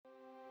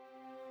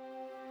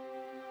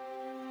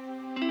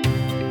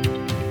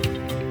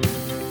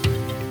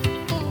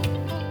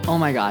Oh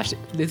my gosh,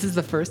 this is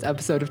the first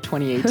episode of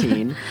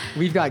 2018.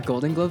 We've got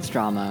Golden Globes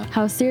drama,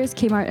 how Sears,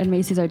 Kmart, and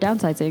Macy's are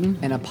downsizing,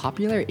 and a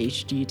popular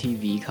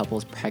HGTV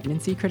couple's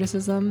pregnancy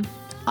criticism.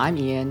 I'm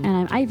Ian. and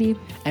I'm Ivy.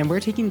 And we're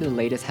taking the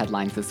latest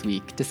headlines this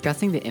week,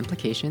 discussing the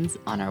implications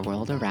on our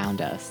world around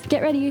us.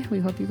 Get ready. We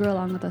hope you grow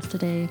along with us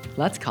today.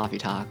 Let's coffee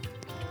talk.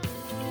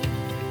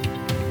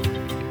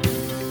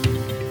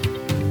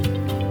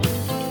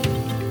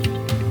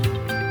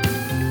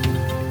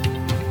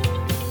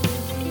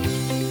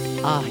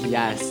 Ah,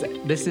 yes.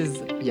 Excellent.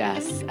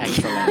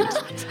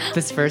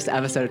 This first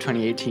episode of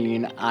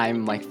 2018,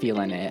 I'm like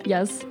feeling it.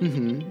 Yes.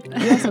 Mm-hmm.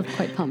 We're also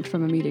quite pumped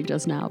from a meeting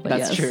just now, but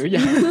That's yes. true.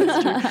 Yeah,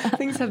 that's true.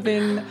 Things have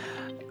been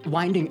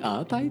winding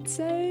up, I'd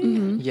say.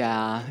 Mm-hmm.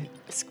 Yeah.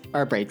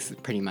 Our breaks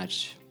pretty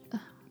much.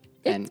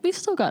 We've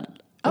still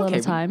got a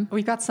little time.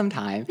 We've got some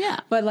time. Yeah.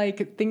 But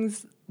like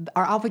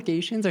our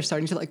obligations are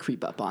starting to like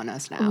creep up on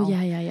us now. Oh,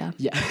 yeah.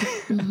 Yeah.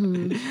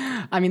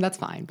 Mm-hmm. I mean, that's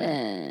fine.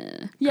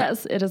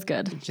 Yes, it is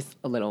good. Just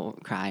a little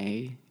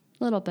cry.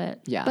 A little bit.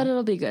 Yeah. But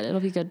it'll be good.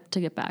 It'll be good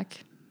to get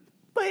back.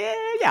 But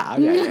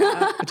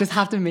yeah. Just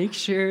have to make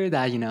sure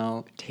that,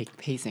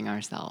 pacing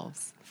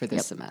ourselves for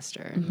this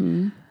semester.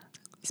 Mm-hmm.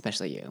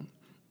 Especially you.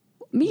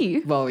 Me?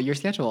 Well, your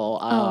schedule.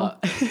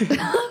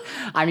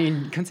 I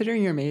mean,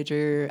 considering your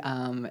major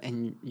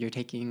and you're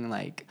taking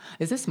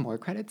is this more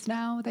credits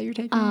now that you're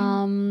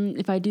taking?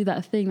 If I do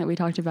that thing that we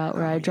talked about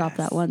where I drop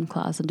that one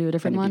class and do a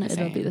different one,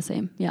 it'll be the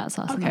same. Yeah, it's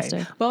last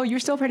semester. Well, you're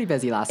still pretty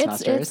busy last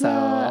semester,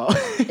 so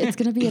it's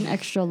going to be an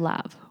extra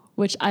lab,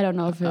 which I don't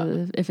know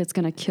if it's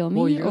going to kill me.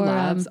 Well, your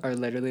labs are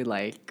literally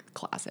like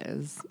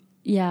classes.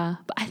 Yeah,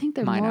 but I think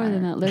they're Mine more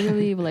than that.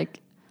 Literally,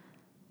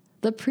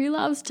 the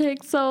pre-labs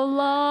take so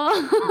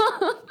long.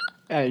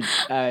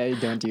 I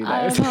don't do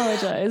I those.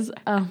 apologize.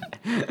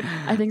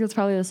 I think that's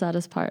probably the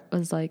saddest part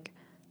was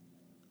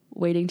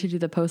waiting to do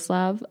the post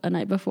lab a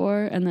night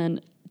before and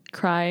then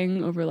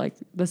crying over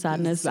the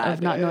sadness of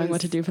not knowing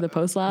what to do for the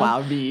post lab.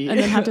 Wow, me. And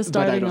then have to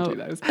start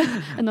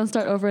and then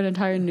start over an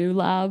entire new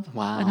lab.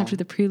 Wow. And have to do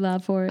the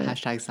pre-lab for it.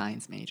 #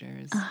 science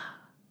majors.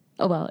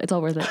 Oh well, it's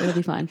all worth it. It'll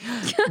be fine.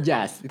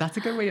 Yes, that's a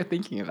good way of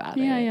thinking about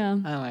it. Yeah.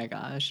 Oh my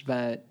gosh,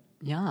 but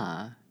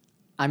yeah.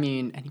 I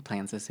mean, any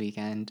plans this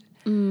weekend?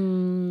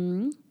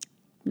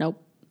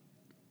 Nope.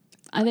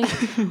 I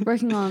think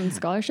working on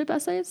scholarship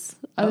essays.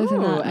 Other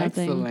than that,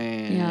 nothing.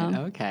 Excellent. Yeah.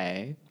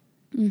 Okay.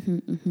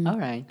 Mm-hmm. All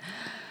right.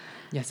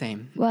 Yeah,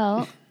 same.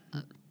 Well,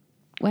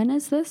 when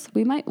is this?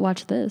 We might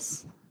watch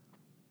this.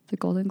 The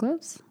Golden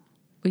Globes.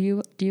 Do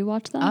you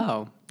watch them?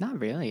 Oh, not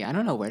really. I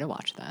don't know where to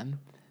watch them.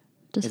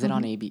 Is it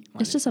on AB?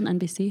 It's just on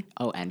NBC.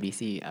 Oh,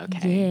 NBC.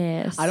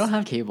 Okay. Yes. I don't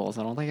have cable,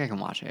 so I don't think I can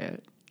watch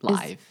it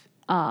live.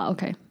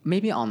 Okay.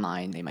 Maybe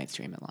online they might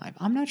stream it live.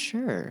 I'm not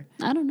sure.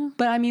 I don't know.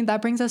 But I mean,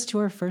 that brings us to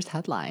our first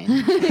headline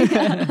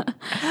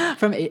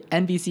from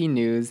NBC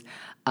News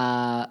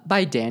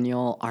by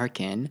Daniel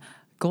Arkin.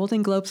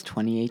 Golden Globes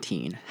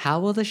 2018. How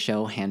will the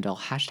show handle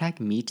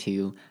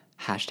 #MeToo,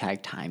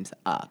 #Time's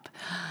Up?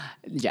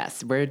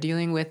 Yes, we're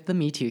dealing with the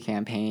Me Too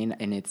campaign,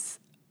 and it's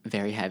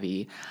very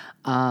heavy.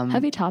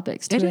 Heavy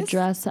topics to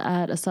address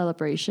at a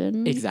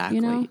celebration.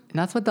 Exactly. And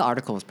that's what the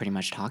article was pretty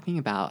much talking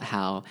about,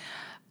 how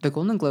the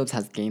Golden Globes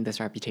has gained this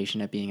reputation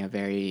of being a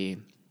very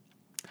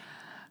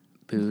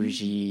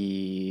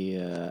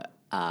bougie,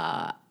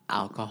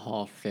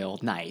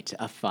 alcohol-filled night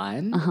of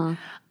fun.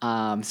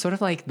 Uh-huh. Sort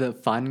of like the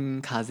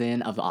fun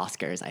cousin of the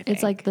Oscars, I think.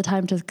 It's like the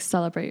time to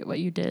celebrate what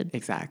you did.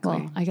 Exactly.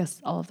 Well, I guess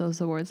all of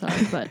those awards are,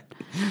 but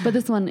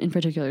this one in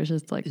particular is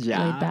just laid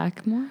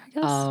back more, I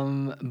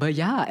guess. But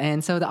yeah,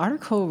 and so the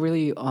article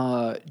really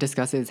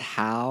discusses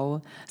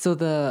how. So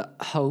the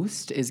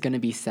host is going to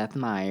be Seth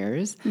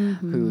Meyers,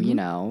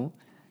 who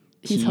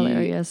He's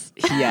hilarious.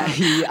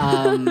 He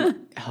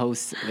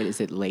hosts,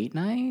 is it Late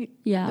Night?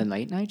 Yeah. The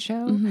Late Night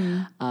show.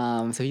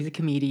 Mm-hmm. So he's a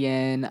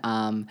comedian.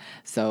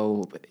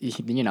 So,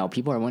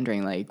 people are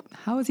wondering,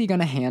 how is he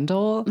going to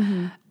handle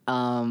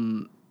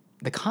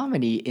the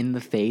comedy in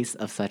the face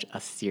of such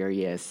a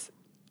serious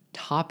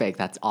topic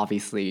that's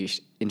obviously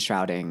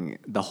enshrouding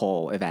the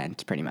whole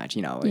event, pretty much.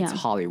 It's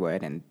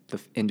Hollywood, and the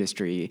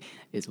industry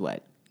is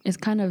what? It's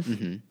kind of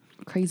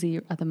crazy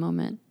at the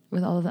moment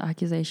with all of the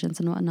accusations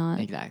and whatnot.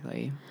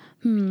 Exactly.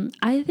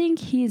 I think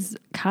he's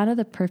kind of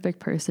the perfect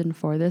person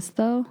for this,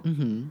 though.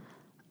 Mm-hmm.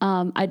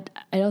 I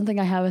don't think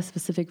I have a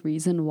specific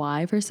reason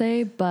why, per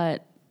se,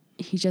 but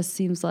he just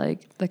seems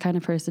like the kind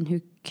of person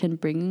who can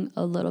bring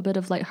a little bit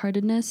of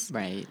lightheartedness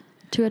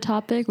to a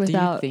topic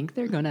without... Do you think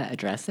they're going to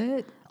address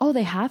it? Oh,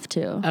 they have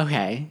to.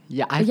 Okay.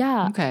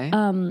 Yeah. Okay.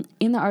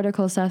 In the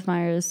article, Seth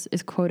Meyers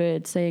is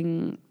quoted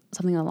saying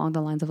something along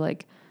the lines of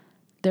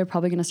they're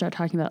probably going to start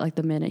talking about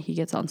the minute he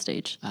gets on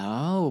stage.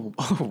 Oh,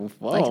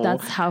 whoa.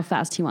 That's how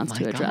fast he wants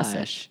to address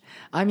it.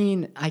 I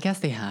mean, I guess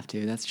they have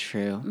to. That's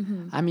true.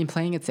 Mm-hmm. I mean,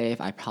 playing it safe,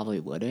 I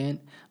probably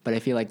wouldn't, but I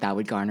feel like that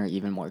would garner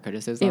even more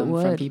criticism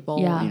from people.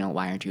 Yeah.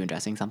 Why aren't you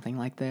addressing something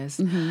like this?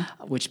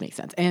 Mm-hmm. Which makes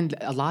sense. And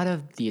a lot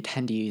of the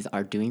attendees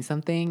are doing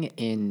something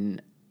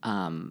in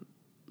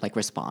like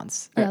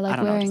response. Yeah, I like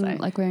don't know what to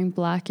say. wearing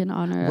black in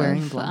honor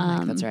Wearing of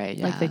black, that's right,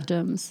 like yeah.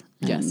 victims.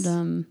 Yes.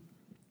 And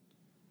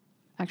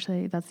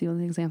actually, that's the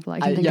only example I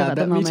can think of at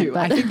the me moment. too.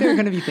 But I think there are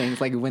going to be things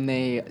like when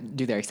they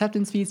do their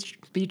acceptance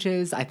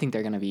speeches, I think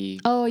they're going to be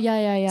oh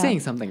yeah.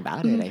 saying something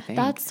about it, I think.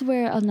 That's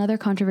where another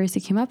controversy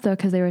came up, though,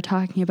 because they were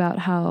talking about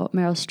how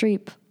Meryl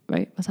Streep,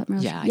 right? Was that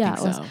Meryl? Yeah, Streep? I think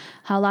it was. so.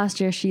 How last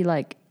year she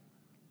like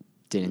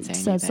Didn't say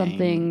said anything.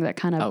 something that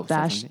kind of said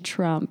bashed something.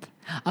 Trump.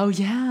 Oh,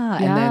 yeah.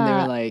 And then they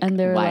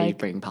were like, why are you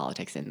bringing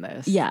politics in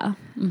this? Yeah.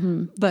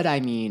 Mm-hmm. But I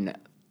mean,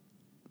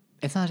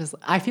 it's not just,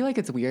 I feel like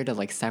it's weird to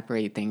like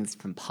separate things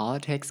from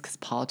politics because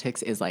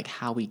politics is like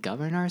how we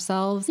govern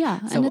ourselves. Yeah,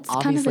 so and it's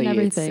kind of in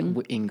everything.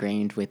 It's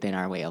ingrained within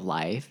our way of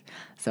life.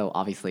 So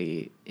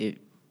obviously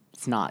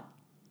it's not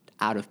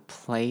out of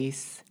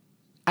place.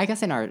 I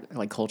guess in our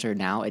like culture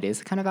now it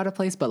is kind of out of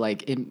place, but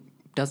like it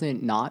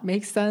doesn't not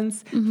make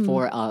sense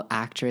for an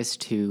actress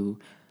to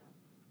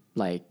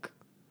like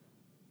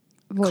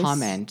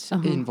comment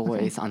in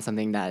voice on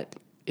something that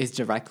is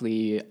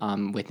directly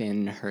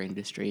within her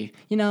industry.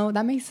 You know,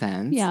 that makes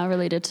sense. Yeah,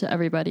 related to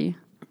everybody.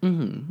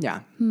 Mm-hmm. Yeah.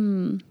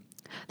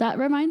 That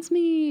reminds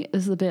me,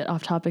 this is a bit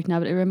off topic now,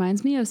 but it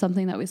reminds me of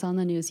something that we saw in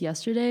the news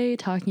yesterday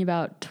talking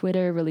about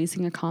Twitter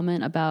releasing a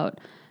comment about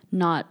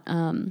not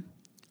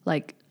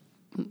like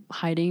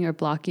hiding or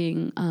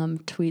blocking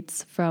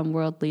tweets from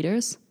world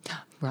leaders.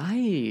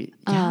 Right.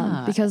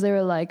 Yeah. Because they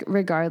were like,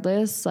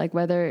 regardless, like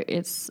whether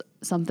it's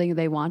something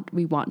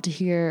we want to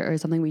hear or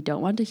something we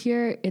don't want to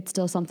hear, it's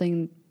still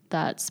something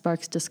that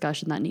sparks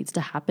discussion that needs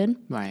to happen.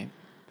 Right.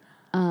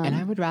 And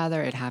I would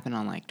rather it happen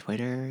on like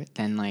Twitter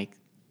than like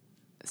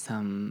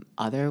some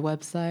other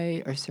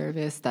website or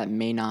service that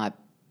may not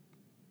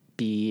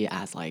be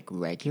as like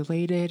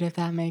regulated, if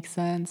that makes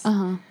sense.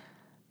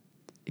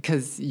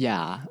 Because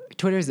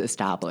Twitter's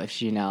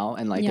established, you know,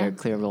 and like there are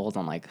clear rules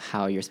on like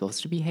how you're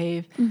supposed to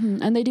behave.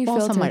 And they do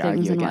filter some might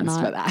things argue and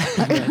against whatnot.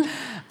 for that.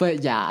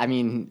 But yeah, I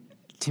mean,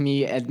 to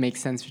me, it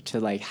makes sense to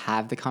like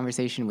have the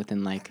conversation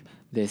within like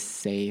this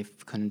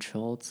safe,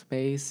 controlled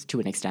space to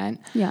an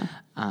extent. Yeah.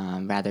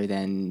 Rather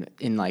than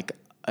in like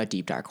a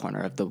deep dark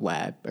corner of the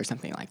web or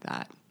something like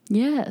that.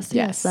 Yes,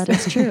 that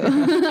is true.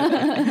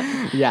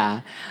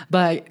 Yeah.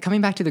 But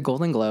coming back to the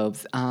Golden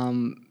Globes,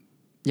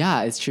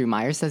 yeah, it's true.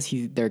 Myers says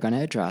they're going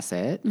to address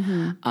it.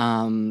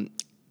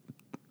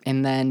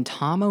 And then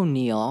Tom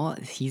O'Neill,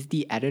 he's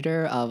the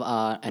editor of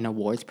an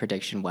awards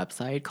prediction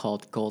website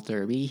called Gold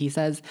Derby. He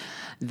says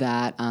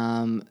that,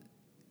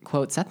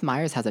 quote, Seth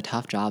Meyers has a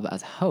tough job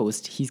as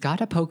host. He's got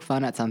to poke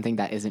fun at something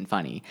that isn't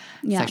funny,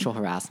 sexual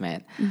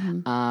harassment.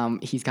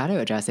 He's got to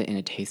address it in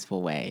a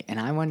tasteful way. And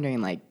I'm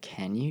wondering, like,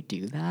 can you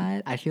do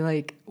that? I feel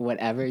like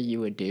whatever you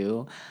would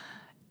do,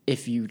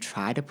 if you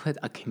try to put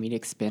a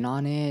comedic spin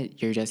on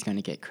it, you're just going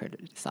to get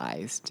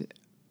criticized.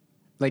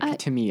 Like,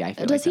 to me, I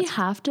feel does he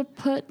have to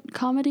put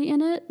comedy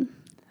in it?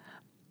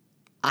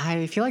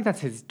 I feel like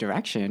that's his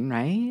direction,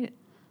 right?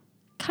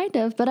 Kind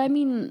of, but I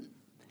mean...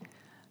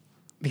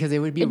 Because it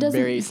would be a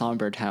very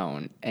somber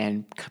tone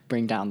and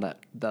bring down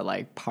the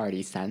like,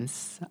 party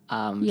sense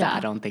that I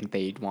don't think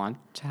they'd want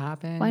to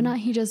happen. Why not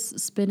he just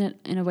spin it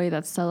in a way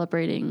that's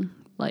celebrating,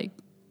 like,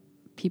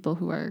 people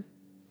who are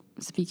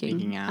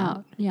speaking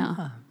out?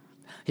 Yeah.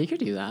 He could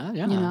do that,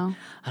 yeah. You know?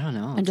 I don't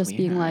know. And just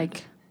being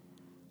like,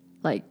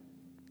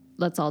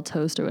 let's all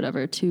toast or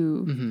whatever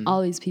to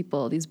all these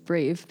people, these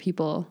brave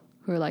people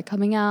who are like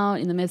coming out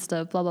in the midst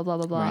of blah, blah, blah,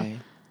 blah, blah. Right.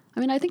 I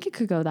mean, I think it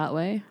could go that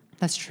way.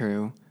 That's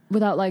true.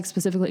 Without like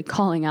specifically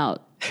calling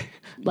out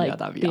like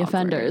the awkward.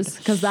 offenders,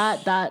 because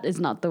that is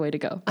not the way to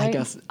go. Right?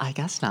 I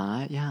guess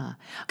not. Yeah,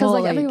 because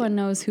like everyone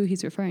knows who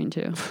he's referring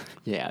to.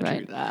 Yeah,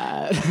 right? True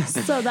that.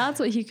 So that's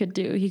what he could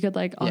do. He could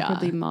like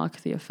awkwardly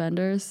mock the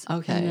offenders,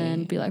 and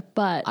then be like,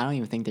 "But I don't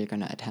even think they're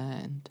gonna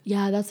attend."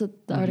 Yeah, that's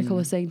what the article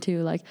was saying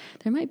too. Like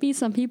there might be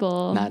some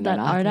people that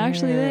aren't there.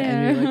 actually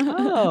there. And you're like,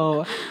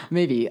 oh,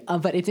 maybe.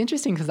 But it's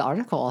interesting because the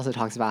article also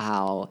talks about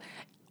how,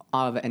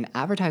 of an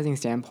advertising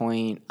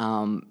standpoint,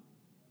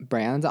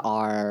 brands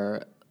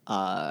are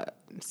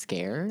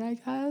scared, I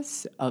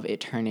guess, of it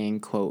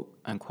turning quote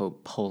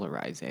unquote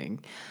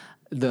polarizing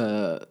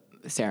the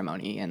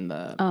ceremony and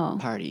the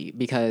party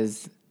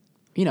because,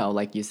 you know,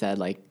 like you said,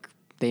 like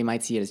they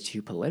might see it as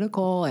too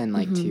political and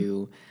like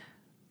too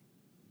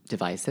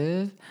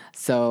divisive.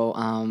 So,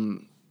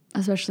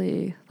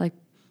 especially like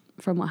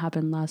from what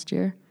happened last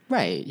year.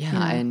 Right.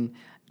 Yeah. And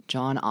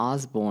John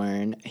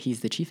Osborne, he's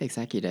the chief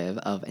executive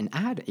of an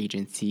ad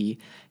agency.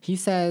 He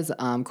says,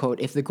 quote,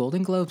 if the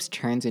Golden Globes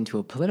turns into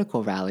a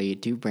political rally,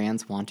 do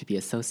brands want to be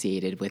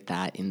associated with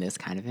that in this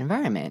kind of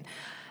environment?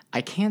 I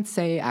can't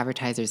say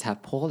advertisers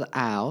have pulled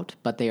out,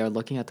 but they are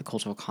looking at the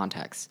cultural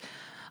context,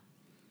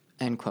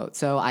 end quote.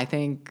 So I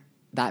think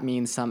that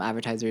means some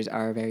advertisers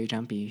are very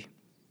jumpy.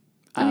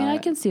 I mean, I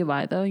can see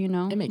why, though, you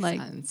know? It makes like,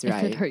 sense, it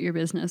right? It could hurt your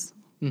business.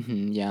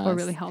 Yeah. Or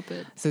really help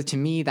it. So to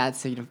me,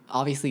 that's, you know,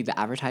 obviously the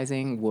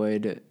advertising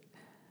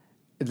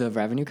the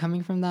revenue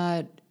coming from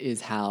that is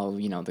how,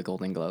 you know, the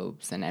Golden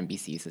Globes and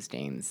NBC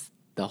sustains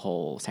the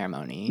whole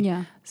ceremony.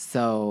 Yeah.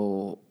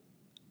 So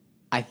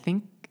I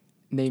think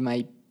they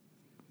might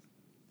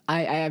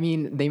I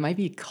mean, they might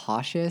be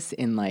cautious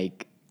in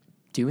like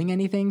doing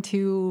anything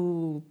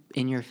too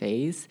in your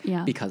face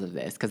because of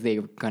this, because they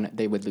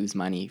would lose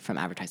money from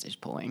advertisers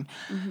pulling.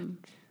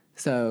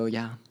 So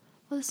yeah.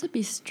 Well, this would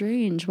be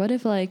strange. What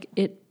if like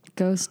it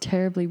goes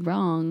terribly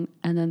wrong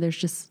and then there's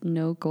just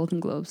no Golden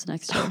Globes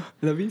next year?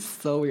 That'd be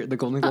so weird. The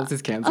Golden Globes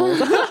is canceled.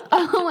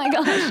 Oh my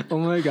gosh. Oh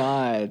my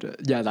god.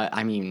 Yeah,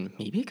 I mean,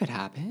 maybe it could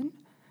happen.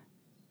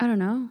 I don't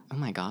know. Oh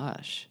my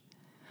gosh.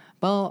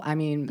 Well, I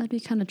mean, that'd be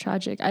kind of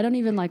tragic. I don't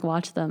even like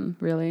watch them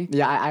really.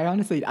 Yeah, I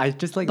honestly, I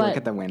just like look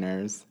at the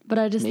winners. But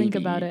I just think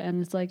about it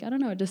and it's like, I don't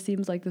know, it just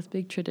seems like this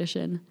big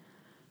tradition.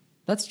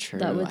 That's true.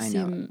 That would I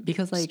seem know.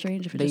 Because like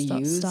strange if it they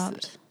just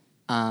stopped.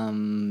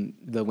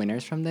 The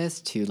winners from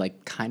this to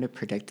like kind of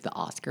predict the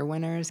Oscar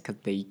winners, because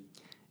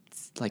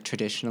it's like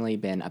traditionally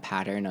been a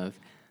pattern of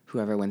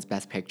whoever wins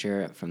Best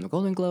Picture from the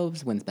Golden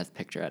Globes wins Best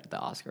Picture at the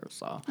Oscars.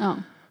 So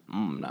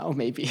no,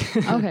 maybe.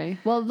 Okay,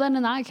 well then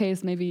in that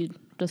case, maybe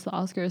just the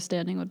Oscars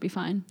standing would be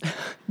fine.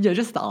 Yeah,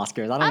 just the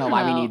Oscars. I don't know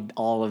why we need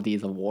all of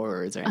these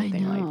awards or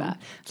anything like that.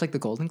 It's like the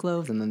Golden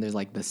Globes, and then there's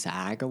like the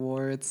SAG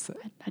Awards.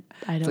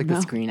 I don't it's like know.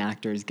 the Screen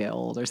Actors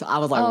Guild or something. I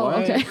was like,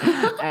 what?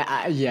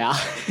 Okay. Yeah.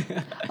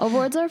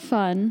 Awards are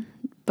fun,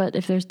 but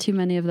if there's too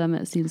many of them,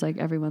 it seems like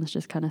everyone's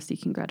just kind of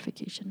seeking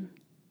gratification.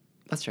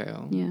 That's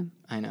true. Yeah.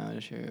 I know,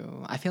 it's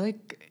true. I feel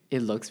like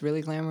it looks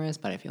really glamorous,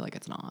 but I feel like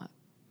it's not.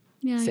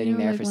 Yeah, Sitting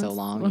there like for so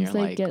long, once you're they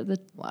like, get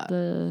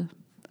the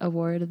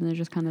award and they're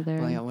just kind of there.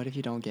 Well, yeah, what if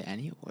you don't get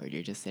any award?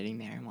 You're just sitting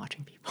there and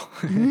watching people.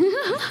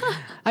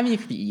 I mean, you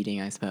could be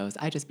eating, I suppose.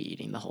 I'd just be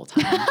eating the whole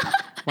time.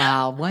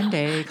 Wow, one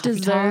day, Coffee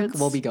Talk,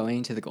 we'll be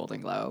going to the Golden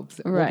Globes.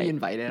 Right. We'll be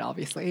invited,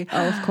 obviously.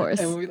 Oh, of course.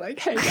 And we'll be like,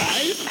 hey,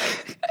 guys.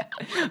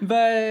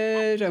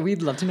 But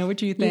we'd love to know what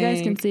you think. You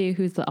guys can see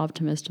who's the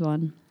optimist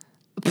one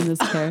in this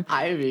pair.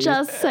 I mean,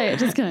 just say it.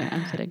 Just kidding.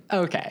 I'm kidding.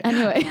 Okay.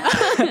 Anyway.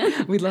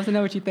 We'd love to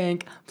know what you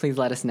think. Please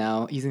let us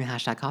know using the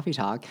hashtag Coffee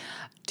Talk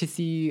to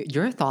see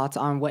your thoughts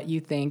on what you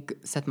think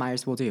Seth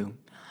Meyers will do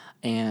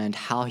and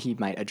how he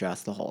might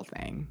address the whole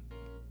thing.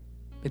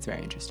 It's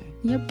very interesting.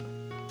 Yep.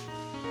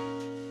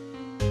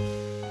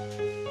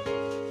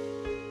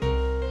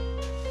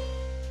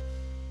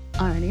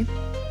 Alrighty.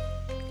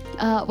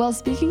 Well,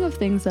 speaking of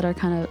things that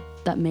are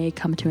that may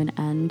come to an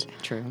end.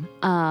 True.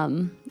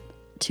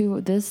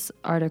 To this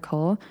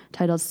article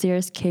titled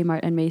Sears, Kmart,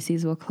 and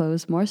Macy's Will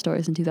Close More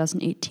Stores in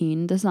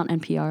 2018. This is on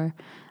NPR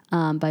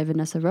by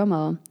Vanessa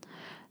Romo.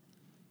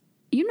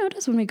 You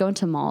notice when we go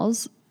into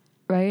malls,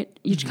 right?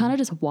 You kind of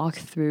just walk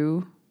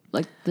through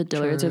like the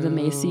Dillards or the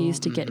Macy's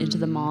to get into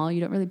the mall.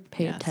 You don't really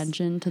pay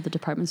attention to the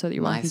department store that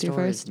you're walking through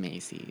first. My store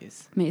is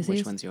Macy's. Macy's?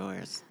 Which one's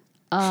yours?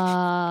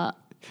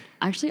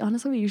 Actually,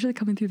 honestly, we usually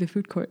come in through the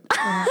food court.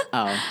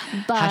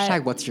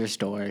 Hashtag what's your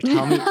store?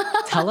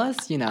 Tell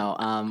us,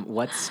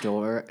 what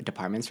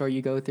department store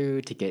you go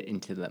through to get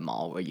into the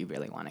mall where you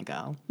really want to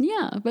go.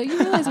 Yeah, but you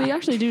realize we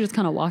actually do just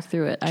kind of walk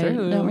through it. True. I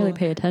don't really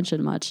pay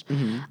attention much.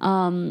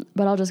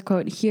 But I'll just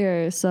quote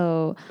here.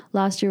 So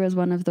last year was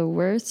one of the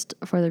worst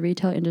for the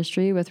retail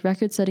industry, with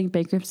record-setting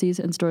bankruptcies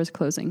and stores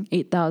closing,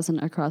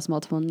 8,000 across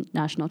multiple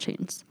national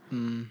chains.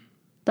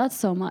 That's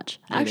so much.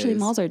 Actually,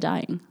 malls are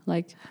dying.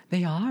 Like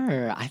they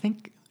are. I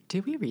think.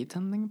 Did we read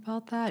something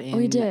about that in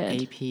we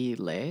did. AP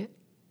Lit?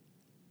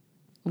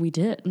 We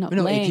did. No, AP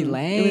Lang. It was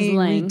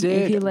Lang. We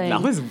did. AP Lang.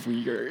 That was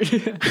weird.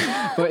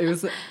 But it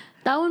was.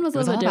 That one was a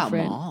little bit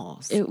different. About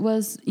malls. It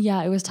was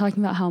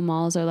talking about how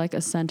malls are like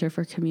a center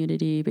for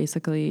community,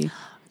 basically.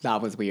 That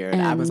was weird.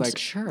 I was like,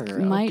 sure.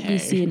 Might be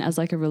seen as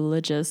like a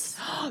religious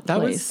That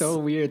place. was so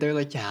weird. They're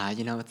like, yeah,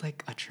 it's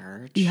like a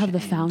church. You have the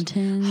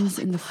fountains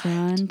in the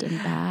front and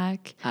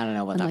back. I don't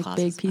know what and that like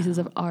big pieces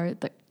of art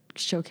that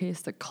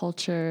showcase the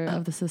culture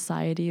of the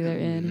society they're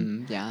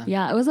in. Yeah.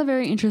 Yeah, it was a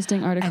very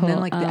interesting article. And then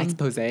like the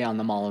expose on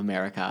the Mall of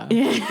America.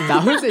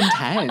 That was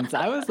intense.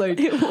 I was like,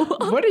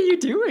 what are you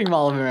doing,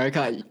 Mall of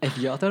America? If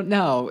y'all don't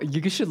know,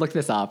 you should look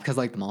this up, because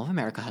like the Mall of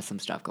America has some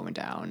stuff going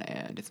down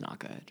and it's not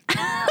good.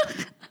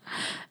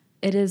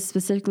 It is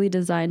specifically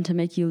designed to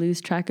make you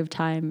lose track of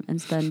time and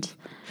spend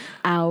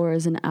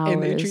hours and hours.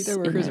 And they treat their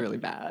workers really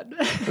bad.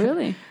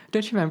 Really?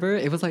 Don't you remember?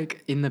 It was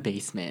like in the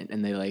basement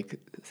and they like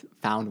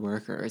found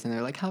workers and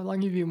they're like, how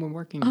long have you been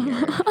working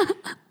here?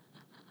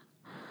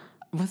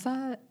 Was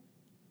that?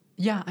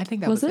 Yeah, I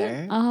think that was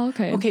there. Oh,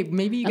 okay. Okay,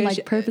 maybe you guys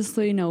like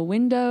purposely no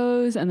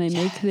windows, and they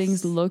make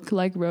things look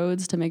like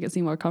roads to make it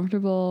seem more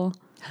comfortable.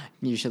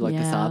 You should look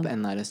this up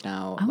and let us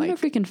know. I wonder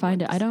if we can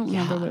find it. I don't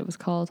remember what it was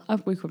called.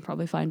 We could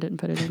probably find it and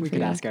put it in. We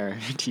could ask our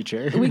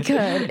teacher. We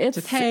could. It's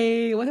just,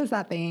 hey, what is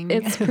that thing?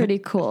 It's pretty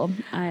cool.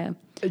 But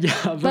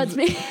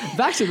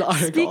back to the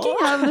article. Speaking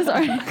of this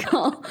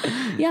article,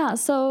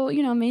 so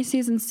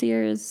Macy's and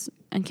Sears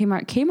and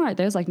Kmart.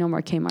 There's like no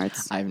more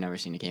Kmarts. I've never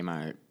seen a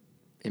Kmart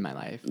in my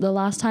life. The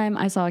last time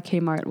I saw a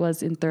Kmart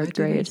was in third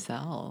grade. What do they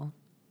sell?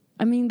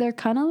 I mean, they're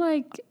kind of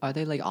like... Are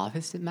they like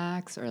Office at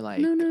Max or like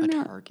no.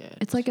 Target?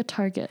 It's like a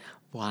Target.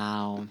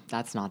 Wow.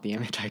 That's not the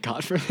image I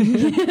got from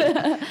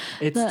it.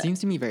 It seems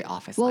to me very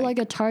Office-like. Well, like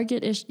a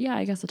Target-ish. Yeah,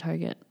 I guess a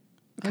Target.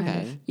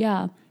 Okay.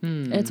 Yeah.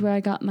 It's where I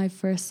got my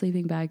first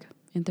sleeping bag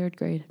in 3rd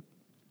grade.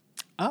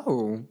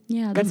 Oh.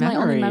 Yeah, that's my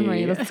only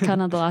memory. That's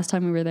kind of the last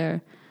time we were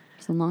there.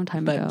 It's a long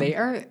time ago.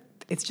 But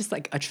it's just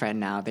like a trend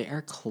now. They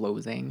are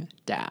closing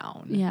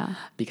down. Yeah.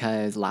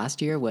 Because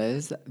last year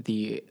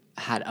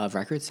had a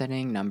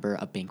record-setting number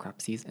of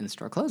bankruptcies and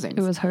store closings.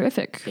 It was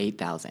horrific.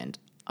 8,000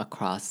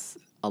 across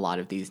a lot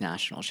of these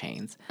national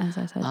chains. As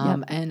I said,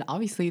 And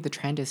obviously the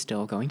trend is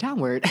still going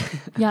downward.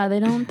 Yeah, they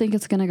don't think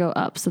it's going to go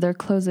up. So they're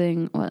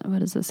closing,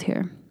 what is this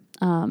here?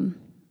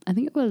 I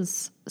think it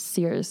was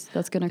Sears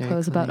that's going to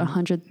close about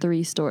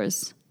 103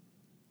 stores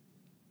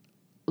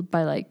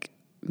by like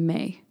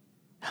May.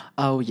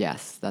 Oh,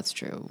 yes, that's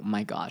true.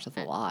 My gosh, that's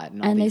a lot.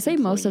 And they say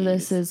most of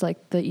this is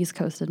like the East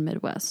Coast and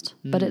Midwest,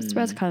 but it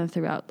spreads kind of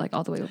throughout, like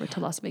all the way over to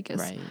Las Vegas.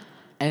 Right.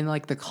 And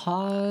like the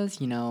cause,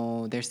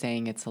 they're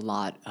saying it's a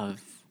lot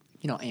of,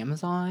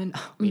 Amazon.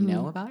 We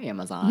know about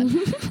Amazon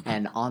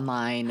and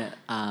online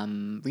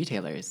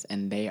retailers,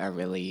 and they are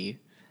really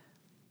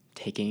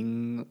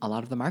taking a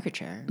lot of the market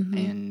share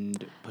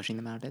and pushing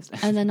them out of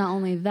business. And then not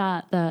only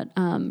that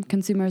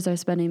consumers are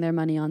spending their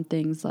money on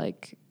things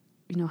like,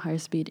 higher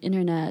speed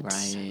internet,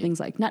 things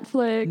like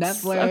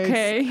Netflix.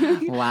 Okay.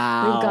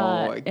 Wow.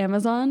 We've got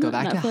Amazon. Go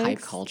back Netflix. to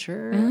hype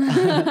culture.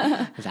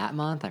 That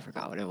month, I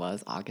forgot what it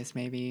was. August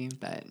maybe,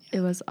 but it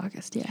was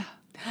August. Yeah.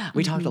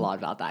 We talked a lot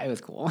about that. It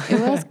was cool.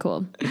 It was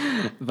cool.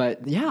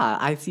 But yeah,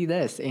 I see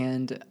this,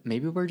 and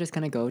maybe we're just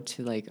gonna go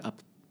to like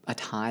a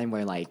time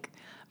where like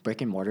brick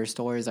and mortar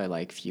stores are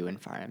like few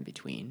and far in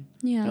between.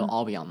 Yeah. It'll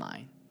all be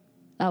online.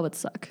 That would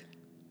suck.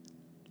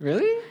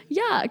 Really?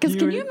 Yeah, because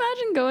can you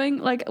imagine going,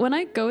 like, when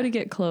I go to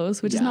get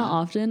clothes, which is not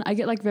often, I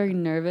get, like, very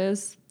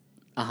nervous.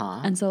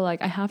 Uh-huh. And so,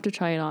 like, I have to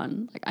try it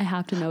on. Like, I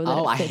have to know that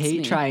it fits I hate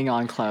me. trying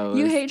on clothes.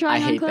 You hate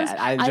trying on clothes? That.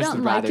 I just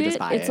don't rather like it. just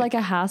buy it. It's like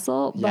a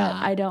hassle, but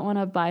I don't want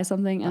to buy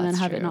something and then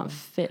have it not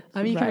fit.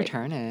 I mean, you can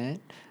return it.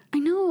 I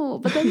know,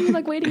 but then you're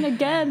like waiting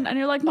again, and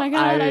you're like, my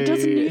God, I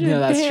just needed No,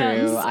 that's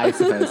pants. true. I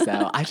suppose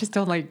so. I just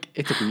don't like,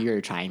 it's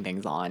weird trying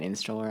things on in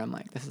store. I'm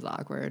like, this is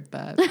awkward,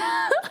 but.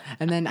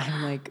 And then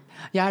I'm like,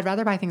 yeah, I'd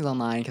rather buy things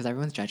online because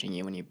everyone's judging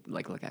you when you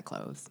like look at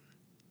clothes.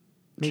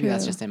 Maybe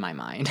that's just in my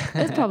mind.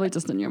 It's probably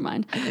just in your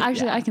mind.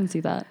 Actually, I can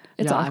see that.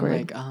 It's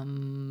awkward.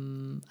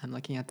 I'm like, I'm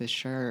looking at this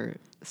shirt.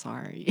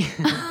 Sorry.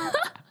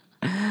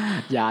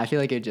 Yeah, I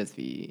feel like it'd just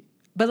be,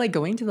 but like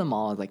going to the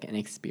mall is like an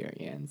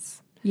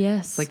experience.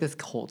 Yes. It's like this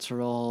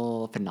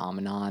cultural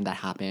phenomenon that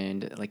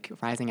happened, like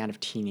rising out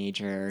of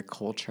teenager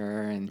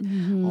culture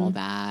and all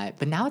that.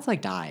 But now it's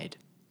like died.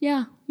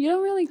 Yeah. You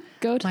don't really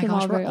go to the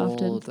mall very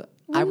often.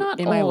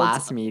 In my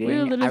last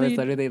meeting, I was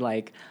literally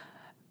like,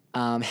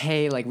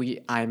 hey, like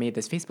I made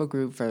this Facebook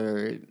group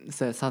for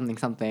something,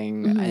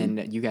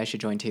 and you guys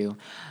should join too.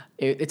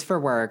 It's for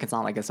work. It's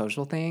not like a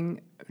social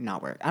thing.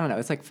 Not work. I don't know.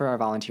 It's like for our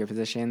volunteer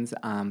positions.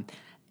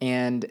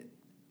 And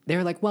they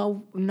were like,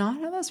 well,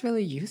 none of us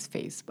really use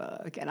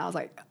Facebook. And I was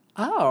like,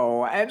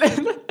 oh. And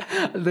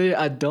then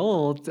the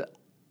adult,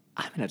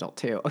 I'm an adult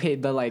too. Okay,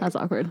 the like. That's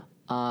awkward.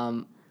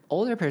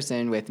 Older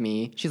person with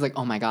me, she's like,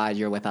 oh my God,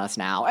 you're with us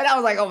now. And I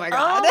was like, oh my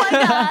God. Oh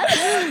my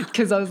God.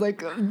 Because I was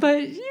like,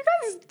 but you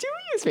guys do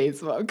use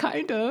Facebook,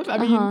 kind of. I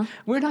mean,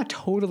 we're not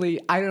totally,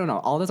 I don't know.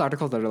 All those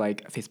articles that are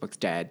like, Facebook's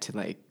dead to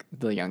like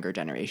the younger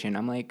generation.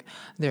 I'm like,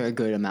 there are a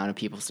good amount of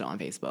people still on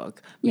Facebook.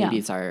 Maybe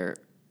it's our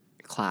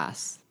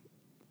class.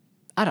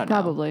 I don't know.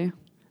 Probably.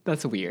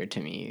 That's weird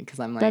to me because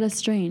I'm like... That is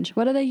strange.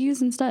 What do they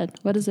use instead?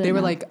 What is it They were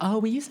now? like, oh,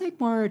 we use like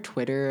more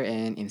Twitter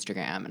and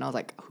Instagram. And I was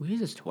like, who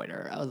uses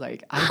Twitter? I was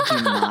like, I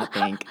do not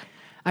think...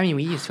 I mean,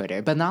 we use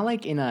Twitter, but not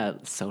like in a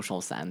social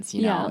sense,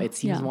 you know? It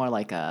seems more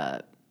like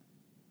a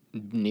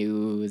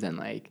news and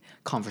like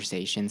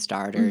conversation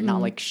starter,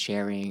 not like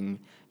sharing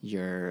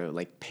your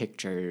like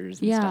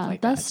pictures and stuff like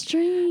that. Yeah, that's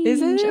strange.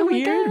 Isn't it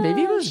weird? Gosh.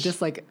 Maybe it was just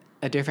like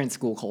a different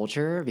school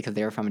culture because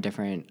they were from a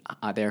different,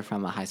 they're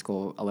from a high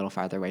school a little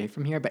farther away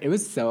from here, but it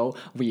was so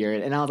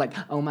weird. And I was like,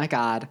 oh my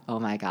God.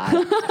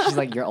 She's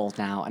like, you're old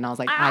now. And I was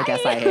like, I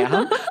guess I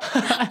am.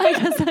 I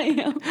guess I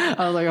am.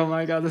 I was like, oh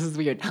my God, this is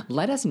weird.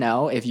 Let us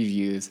know if you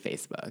use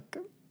Facebook.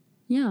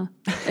 Yeah.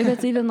 If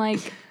it's even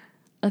like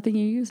a thing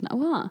you use now.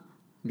 Well,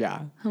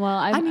 yeah. Well,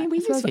 I mean, we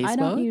use Facebook. I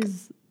don't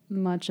use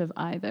much of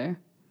either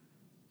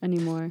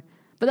anymore.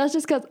 But that's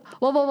just because,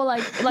 well,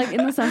 like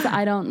in the sense that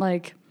I don't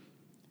like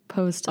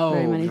post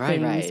very many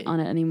things on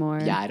it anymore.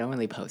 Yeah, I don't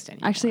really post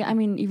anymore. Actually, I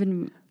mean,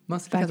 even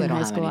mostly because I don't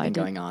have anything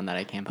going on that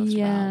I can't post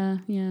about.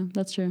 Yeah,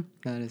 that's true.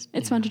 That is,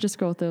 it's fun to just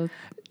scroll through.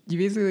 You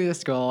basically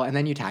just scroll and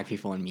then you tag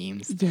people in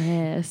memes.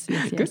 Yes.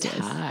 Good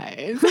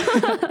times.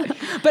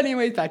 But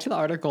anyways, back to the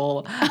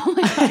article. Oh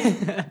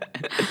my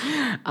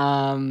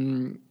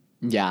God.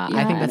 Yeah,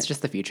 I think that's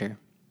just the future.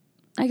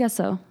 I guess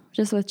so.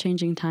 Just with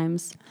changing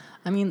times.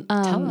 I mean,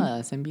 tell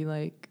us and be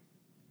like,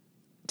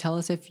 tell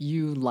us if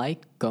you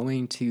like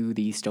going to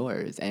these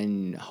stores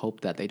and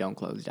hope that they don't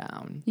close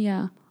down.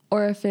 Yeah.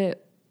 Or if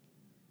it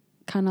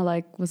kind of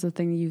like was a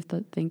thing you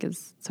think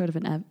is sort of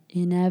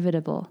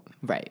inevitable.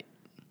 Right.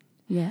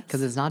 Yes.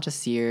 Because it's not just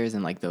Sears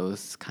and like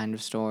those kind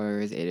of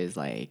stores. It is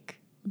like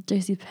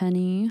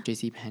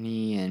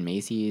JCPenney, and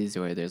Macy's,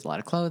 where there's a lot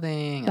of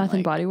clothing. Bath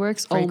and Body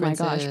Works. Oh my gosh,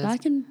 fragrances.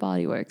 Bath and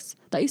Body Works.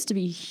 That used to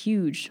be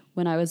huge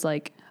when I was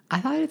like I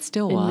thought it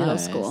still in was. middle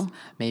school.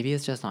 Maybe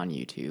it's just on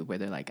YouTube where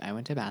they're like, I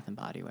went to Bath and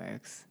Body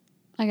Works.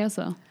 I guess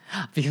so.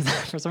 Because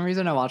for some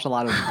reason I watch a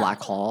lot of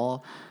Black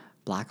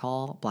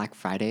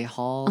Friday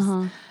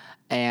hauls.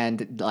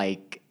 And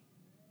like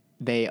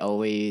they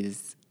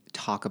always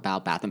talk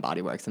about Bath and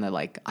Body Works and they're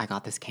like, I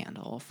got this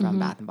candle from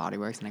Bath and Body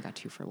Works and I got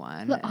 2 for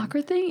 1. The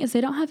awkward thing is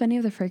they don't have any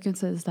of the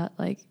fragrances that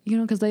like, you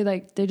know, because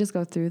they just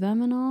go through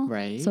them and all.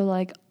 Right. So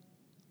like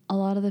a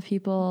lot of the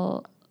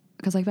people,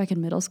 because like back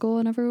in middle school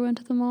whenever we went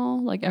to the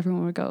mall, like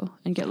everyone would go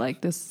and get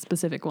like this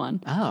specific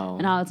one. Oh.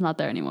 And now it's not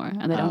there anymore.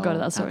 And they don't go to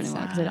that store that's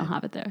anymore because they don't sad.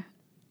 have it there.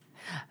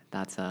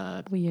 That's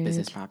a Weird.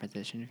 business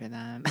proposition for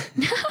them.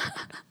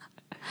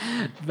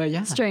 But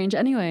yeah. Strange.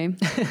 Anyway,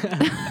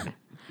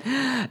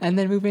 And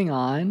then moving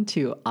on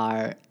to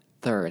our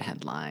third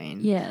headline.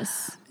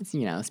 yes. It's,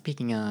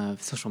 speaking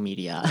of social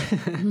media,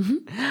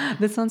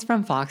 this one's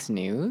from Fox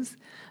News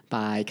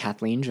by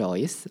Kathleen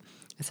Joyce.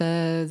 It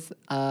says,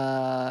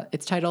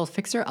 it's titled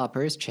Fixer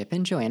Uppers Chip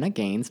and Joanna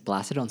Gaines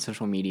blasted on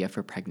social media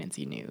for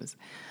pregnancy news.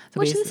 So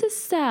Which this is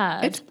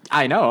sad.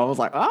 I know. I was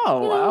like,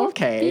 oh, You know,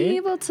 okay. Being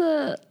able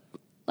to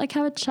like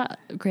have a child.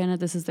 Granted,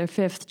 this is their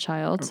 5th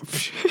child.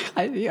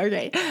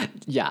 Okay.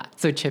 Yeah.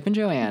 So Chip and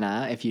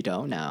Joanna, if you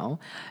don't know,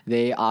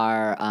 they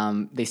are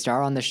they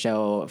star on the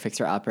show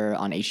Fixer Upper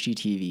on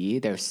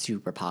HGTV. They're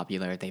super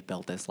popular. They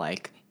built this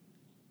like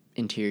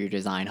interior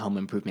design home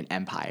improvement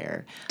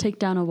empire. Take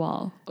down a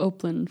wall.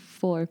 Open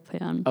floor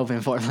plan. Open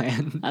floor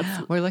plan.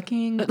 We're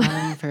looking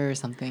for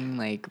something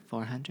like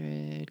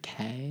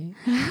 400K.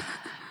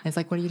 It's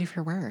like, what do you do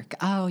for work?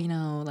 Oh,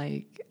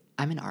 like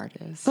I'm an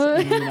artist.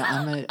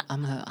 And,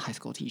 I'm a high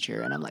school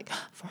teacher, and I'm like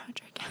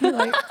 400K.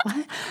 Like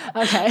what?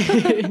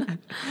 Okay.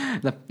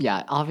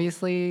 Yeah,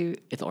 obviously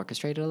it's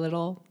orchestrated a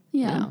little.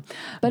 Yeah,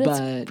 but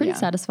it's pretty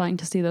satisfying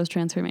to see those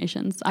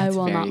transformations. I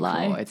will not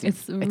lie. Cool.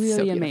 It's really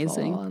so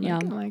amazing. I'm Yeah.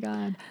 like, oh my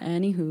god.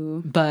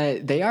 Anywho,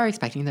 But they are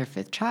expecting their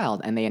 5th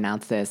child, and they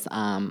announced this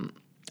on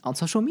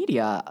social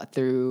media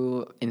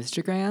through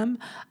Instagram,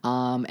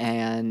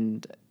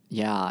 and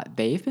yeah,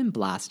 they've been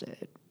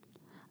blasted.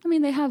 I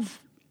mean,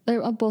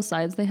 they're on both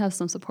sides. They have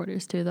some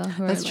supporters too, though,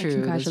 who That's are like true,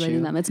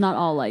 congratulating them. It's not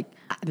all like,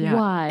 Yeah.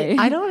 why?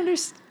 I don't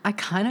understand. I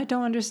kind of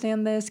don't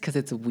understand this because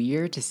it's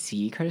weird to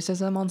see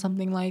criticism on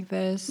something like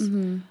this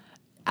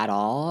at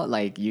all.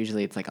 Like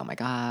usually it's like, oh my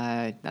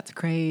god, that's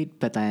great,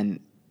 but then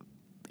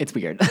it's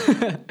weird.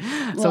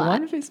 So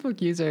one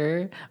Facebook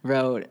user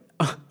wrote,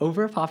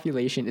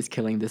 overpopulation is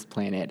killing this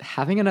planet.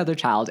 Having another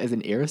child is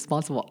an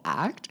irresponsible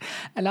act.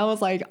 And I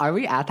was like, are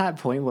we at that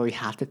point where we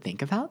have to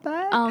think about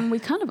that? We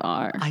kind of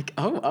are. Like,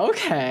 oh,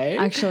 okay.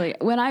 Actually,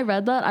 when I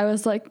read that, I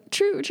was like,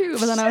 true.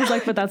 But then I was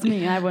like, but that's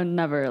me. I would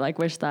never like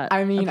wish that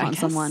I mean, I upon guess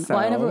someone. so.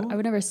 Well, I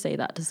would never say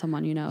that to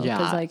someone, Yeah,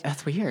 because like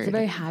that's weird. it's a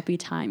very happy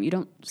time. You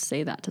don't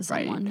say that to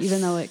someone,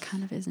 even though it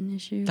kind of is an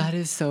issue. That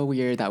is so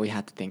weird that we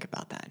have to think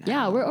about that now.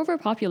 Yeah, we're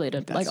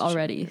overpopulated like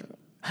already.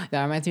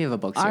 That reminds me of a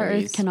book Our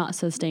series. Earth cannot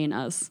sustain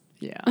us.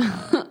 Yeah.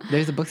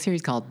 There's a book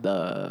series called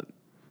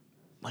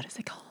what is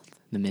it called?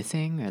 The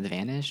Missing or The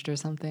Vanished or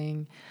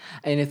something.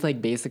 And it's like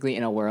basically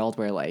in a world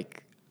where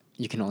like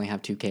you can only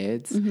have 2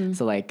 kids.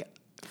 So like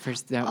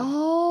first,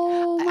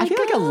 Oh, my I feel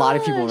like a lot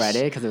of people read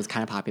gosh. it because it was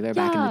kind of popular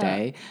back in the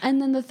day.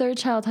 And then the 3rd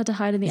child had to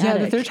hide in the Yeah,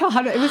 attic. the 3rd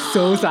child it was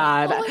so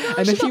sad. Oh my gosh,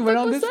 and then that he went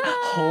book on was this sad.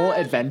 whole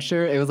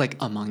adventure. It was like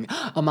among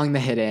the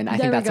hidden. I There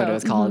think we that's what go. it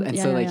was called. Mhm. And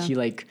Yeah, so yeah, like yeah. he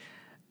like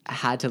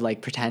had to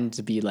like pretend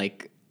to be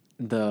like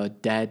the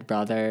dead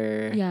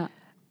brother. Yeah.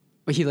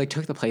 But he like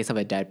took the place of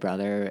a dead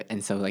brother,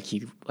 and so like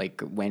he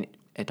like went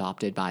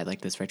adopted by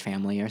like this rich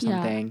family or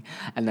something,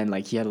 and then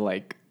like he had to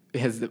like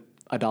his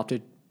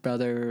adopted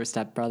brother or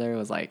stepbrother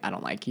was like, I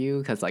don't like you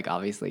because like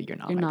obviously you're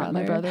not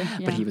my brother.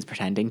 Yeah. But he was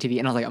pretending to be,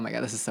 and I was like, oh my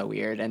god, this is so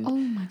weird. And Oh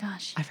my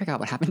gosh. I forgot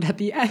what happened at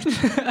the end.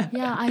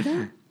 Yeah, I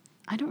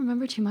don't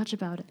remember too much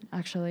about it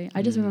actually.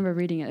 I just remember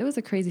reading it. It was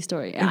a crazy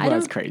story. It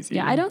was crazy.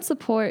 Yeah, I don't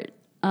support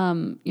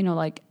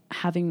like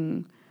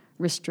having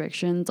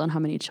restrictions on how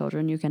many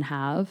children you can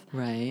have.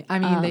 Right. I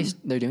mean,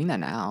 they're doing that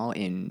now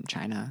in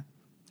China.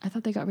 I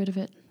thought they got rid of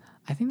it.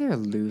 I think they're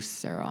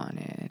looser on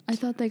it. I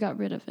thought they got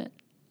rid of it.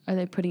 Are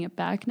they putting it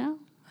back now?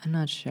 I'm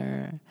not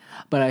sure,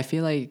 but I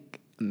feel like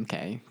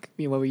okay.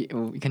 We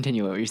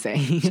continue what you're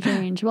saying.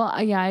 Strange.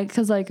 Well, yeah,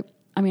 because like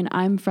I mean,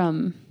 I'm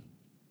from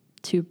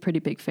 2 pretty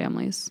big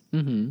families.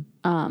 Mm-hmm.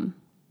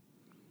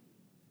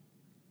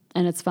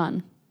 And it's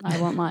fun. I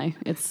won't lie.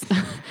 It's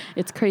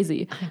it's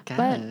crazy. guess.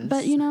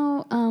 But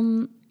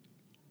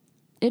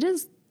it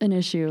is an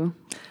issue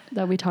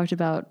that we talked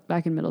about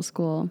back in middle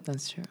school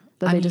That's true.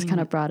 that they just kind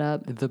of brought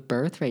up. The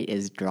birth rate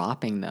is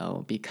dropping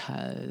though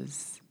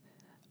because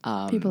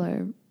People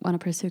want to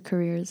pursue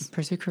careers.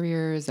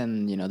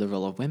 and the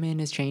role of women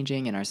is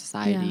changing in our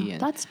society. Yeah,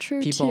 and that's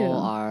true people too.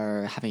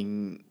 are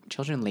having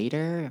children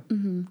later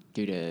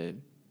due to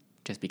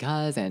just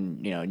because, and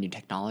new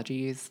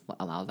technologies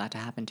allow that to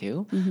happen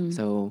too.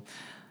 So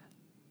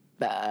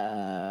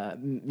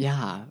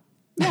yeah,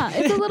 Yeah,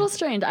 it's a little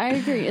strange. I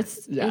agree.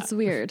 It's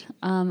weird.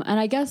 And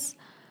I guess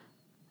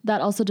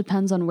that also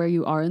depends on where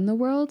you are in the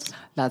world.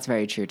 That's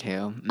very true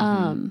too.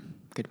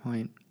 Good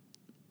point.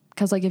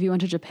 Because like if you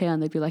went to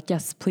Japan, they'd be like,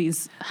 yes,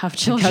 please have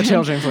children. Have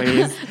children,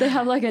 please. They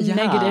have like a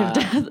negative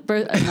death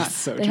birth.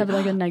 So they have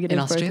like a negative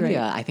in birth rate.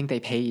 Australia, I think they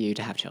pay you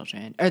to have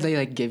children, or they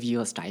like give you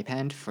a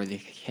stipend for the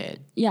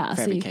kid. Yeah,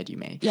 for every kid you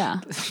make.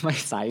 Yeah. My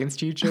science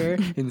teacher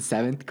in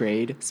 7th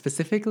grade,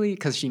 specifically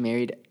because she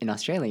married an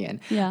Australian.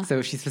 Yeah.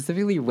 So she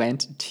specifically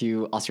went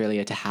to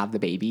Australia to have the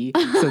baby,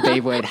 so they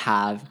would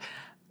have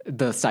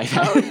the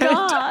stipend. Oh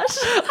gosh.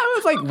 I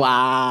was like,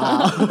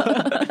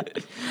 wow.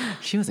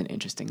 She was an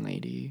interesting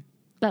lady.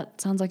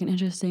 That sounds like an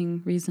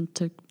interesting reason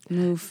to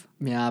move.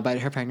 Yeah, but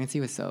her pregnancy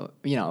was so,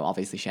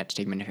 obviously she had to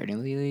take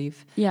maternity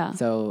leave. Yeah.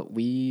 So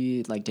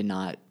we did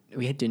not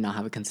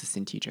have a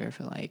consistent teacher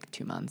for like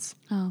 2 months.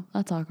 Oh,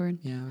 that's awkward.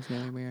 Yeah, it was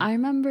really weird. I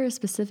remember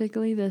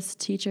specifically this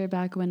teacher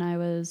back when I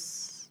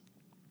was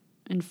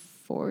in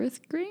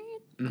 4th grade,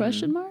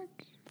 question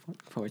mark?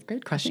 4th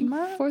grade, question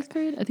mark? 4th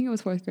grade? I think it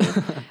was 4th grade.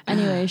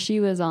 Anyway, she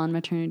was on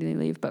maternity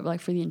leave, but like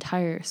for the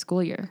entire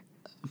school year.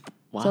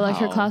 Wow. So like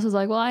her class was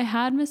like, well, I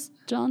had Miss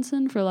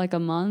Johnson for like a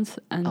month,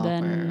 and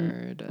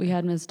then we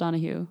had Miss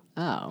Donahue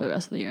for the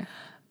rest of the year.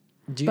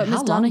 But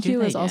Miss Donahue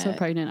was also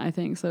pregnant, I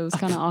think, so it was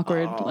kind of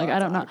awkward. Like I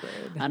don't know.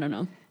 I don't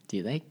know.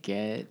 Do they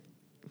get?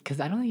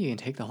 Because I don't think you can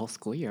take the whole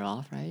school year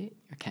off, right?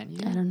 Or can you?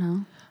 I don't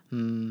know.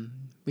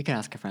 We can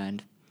ask a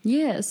friend.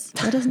 Yes,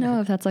 let us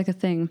know if that's like a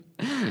thing.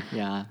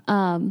 Yeah.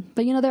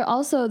 But they're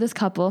also this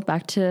couple.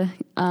 Back to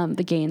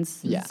the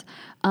Gaines. Yeah.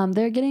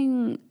 They're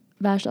getting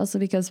bashed also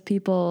because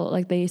people,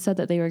 like, they said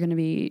that they were going to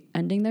be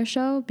ending their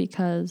show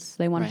because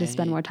they wanted to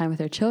spend more time with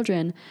their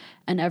children,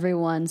 and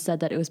everyone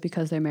said that it was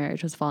because their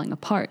marriage was falling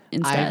apart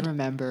instead. I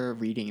remember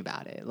reading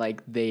about it.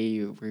 Like,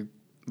 they were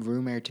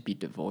rumored to be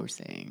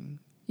divorcing.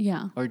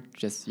 Yeah. Or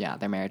just,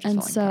 their marriage is falling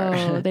apart.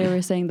 And so they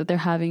were saying that they're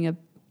having a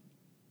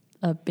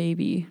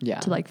baby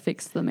to like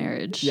fix the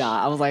marriage. Yeah,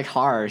 I was like,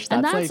 harsh. That's,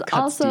 and that's like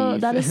also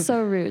deep. That is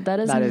so rude.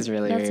 That is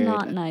really that's weird.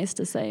 Not nice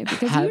to say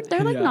because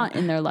they're like not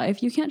in their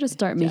life. You can't just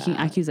start making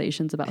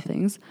accusations about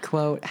things.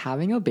 Quote,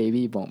 having a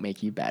baby won't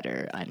make you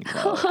better,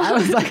 unquote. I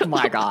was like, oh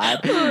my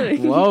God.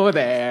 Whoa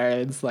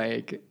there. It's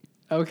like,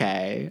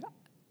 okay.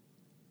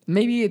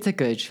 Maybe it's a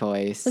good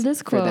choice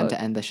this quote, for them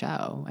to end the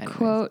show. Anyways.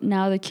 Quote,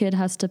 now the kid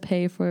has to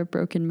pay for a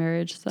broken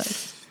marriage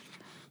sex.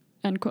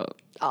 End quote.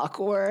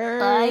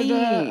 Awkward.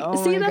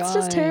 See, that's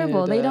just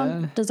terrible. They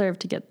don't deserve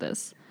to get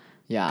this.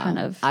 Yeah. Kind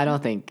of. I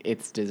don't think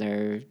it's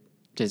deserving.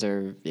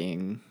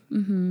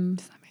 Mm-hmm.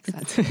 Does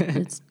that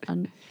make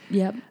sense?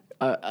 Yep.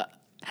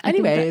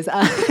 Anyways,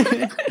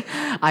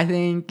 I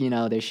think,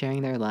 they're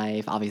sharing their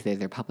life. Obviously,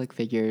 they're public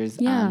figures.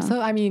 Yeah.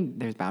 So, I mean,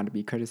 there's bound to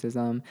be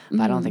criticism,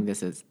 but I don't think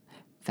this is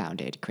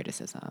founded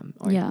criticism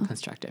or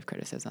constructive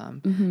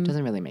criticism.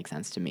 Doesn't really make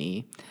sense to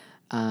me.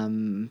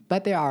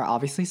 But there are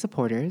obviously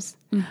supporters.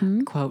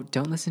 Quote,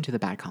 don't listen to the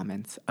bad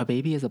comments. A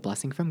baby is a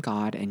blessing from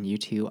God, and you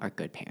two are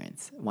good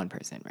parents. One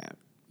person wrote.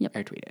 Yep.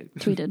 Or tweeted.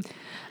 Tweeted.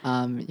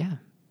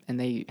 And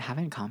they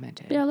haven't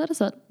commented. Yeah, let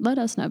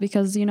us know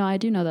because, I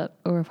do know that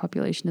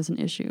overpopulation is an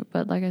issue.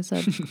 But like I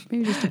said,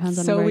 maybe it just depends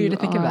on where you are. So weird to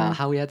think about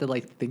how we had to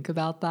think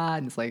about that.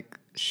 And it's like,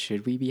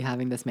 should we be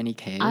having this many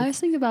kids? I was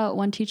thinking about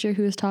one teacher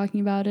who was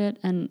talking about it,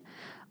 and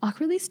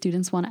awkwardly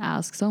students want to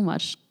ask so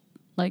much,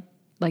 like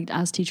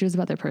ask teachers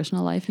about their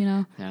personal life,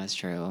 Yeah, that's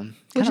true.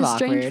 Which is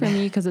strange for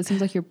me because it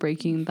seems like you're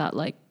breaking that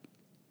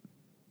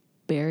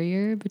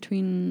barrier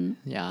between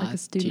a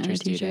student and a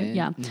teacher.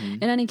 Yeah.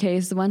 In any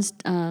case, once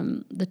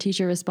the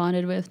teacher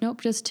responded with, nope,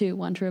 just 2,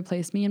 one to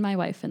replace me and my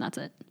wife, and that's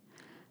it.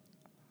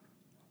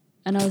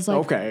 And I was like,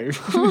 okay.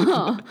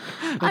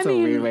 That's a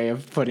weird way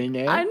of putting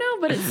it. I know,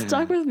 but it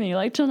stuck with me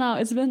till now.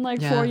 It's been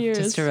 4 years.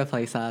 Just to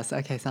replace us.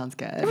 Okay, sounds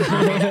good.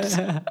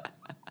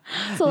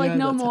 So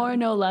no more,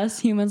 no less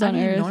humans on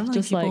Earth. Normally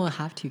just people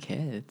have 2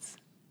 kids,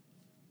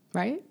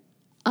 right?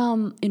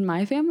 In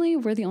my family,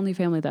 we're the only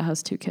family that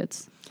has 2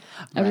 kids.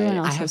 Everyone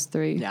else has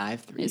 3. Yeah, I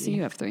have 3. So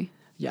you have 3.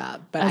 Yeah,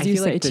 but as I you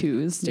feel say, like the 2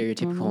 is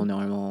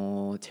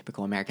normal,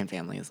 typical American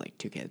family is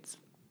 2 kids.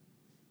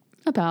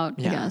 I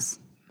guess.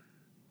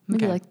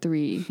 Maybe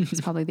 3.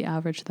 It's probably the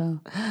average though.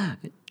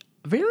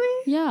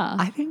 Really? Yeah.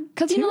 I think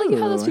because you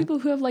have those people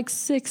who have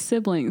 6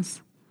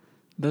 siblings.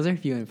 Those are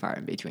few and far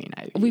in between.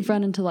 We've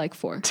run into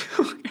 4.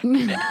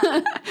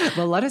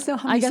 Well, let us know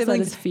how many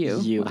siblings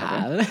you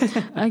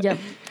have. Yep.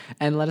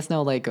 And let us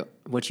know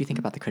what you think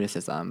about the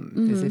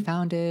criticism. Is it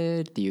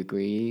founded? Do you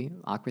agree?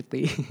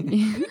 Awkwardly?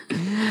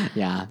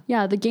 Yeah.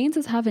 Yeah, the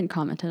Gaineses haven't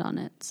commented on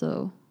it,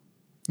 so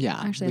yeah.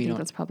 Actually, I think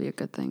that's probably a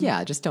good thing.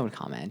 Yeah, just don't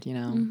comment. Yep.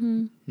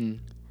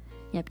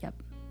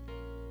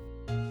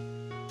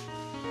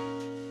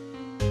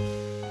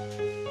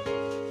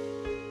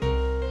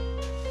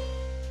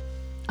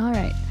 All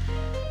right.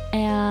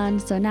 And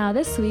so now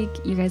this week,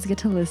 you guys get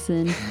to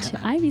listen to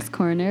Ivy's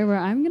Corner, where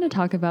I'm going to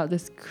talk about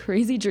this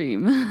crazy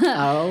dream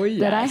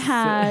that I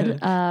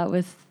had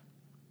with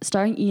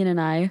starring Ian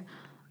and I.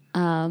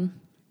 I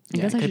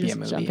guess I should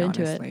just jump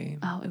into it.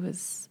 Oh, it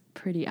was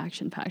pretty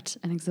action-packed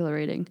and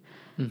exhilarating.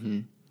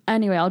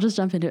 Anyway, I'll just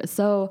jump into it.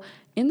 So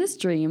in this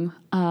dream,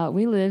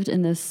 we lived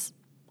in this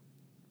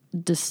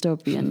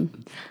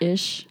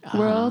dystopian-ish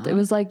world. It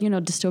was like,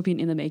 dystopian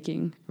in the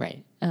making.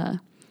 Right.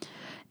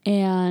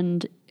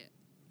 And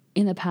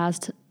in the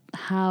past,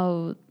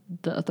 how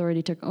the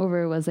authority took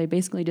over was they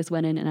basically just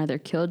went in and either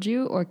killed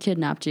you or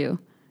kidnapped you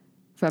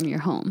from your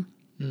home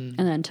and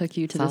then took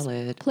you to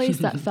this place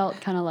that felt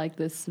kind of like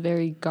this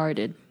very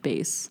guarded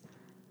base.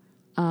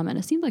 And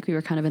it seemed like we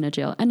were kind of in a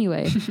jail.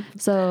 Anyway,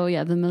 so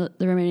yeah, the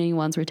remaining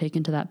ones were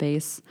taken to that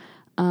base.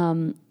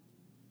 And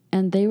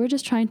they were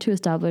just trying to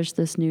establish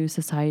this new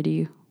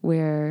society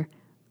where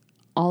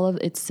all of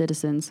its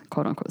citizens,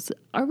 quote unquote,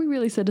 are we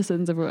really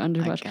citizens if we're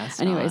under watch?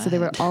 Anyway, so they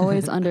were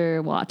always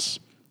under watch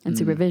and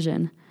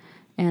supervision.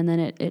 And then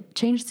it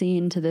changed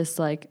scene to this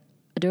like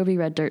Adobe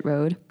Red Dirt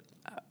Road.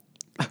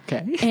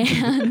 Okay.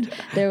 And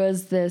there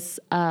was this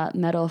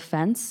metal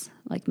fence,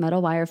 like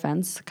metal wire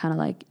fence, kind of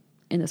like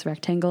in this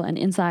rectangle. And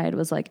inside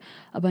was like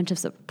a bunch of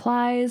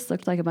supplies,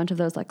 looked like a bunch of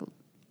those like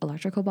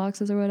electrical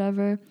boxes or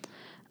whatever.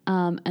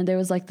 And there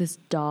was like this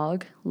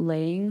dog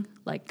laying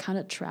like kind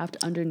of trapped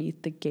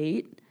underneath the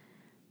gate.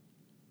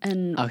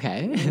 And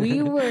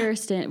we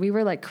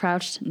were like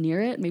crouched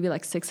near it, maybe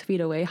like 6 feet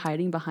away,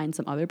 hiding behind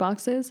some other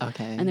boxes.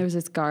 Okay. And there was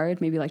this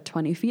guard maybe like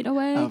 20 feet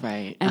away. Oh,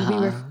 right. And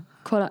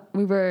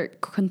we were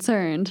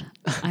concerned.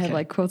 I have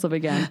like quotes up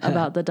again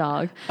about the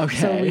dog. Okay.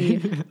 So we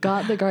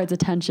got the guard's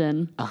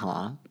attention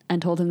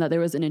and told him that there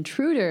was an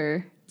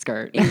intruder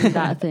in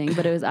that thing,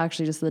 but it was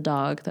actually just the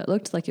dog that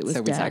looked like it was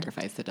dead. So we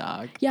sacrificed the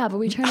dog. Yeah, but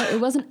we turned out it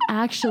wasn't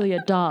actually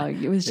a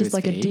dog. It was just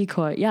like fake? a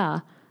decoy. Yeah.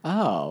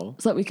 Oh.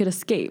 So that we could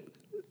escape.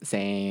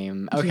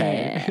 Same.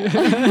 Okay.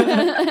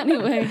 Yeah.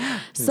 Anyway,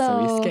 so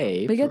we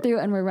escape. we get through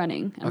and we're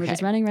running. And we're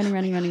just running.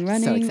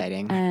 So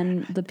exciting.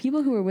 And the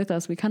people who were with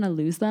us, we kind of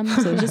lose them.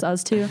 So it was just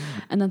us two.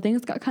 And then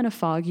things got kind of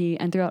foggy.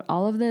 And throughout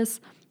all of this,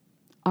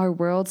 our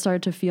world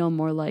started to feel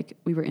more like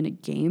we were in a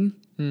game.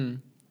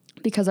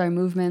 Because our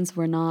movements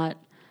were not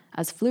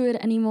as fluid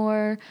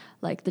anymore.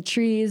 Like the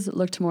trees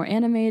looked more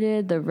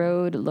animated. The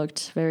road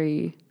looked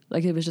very,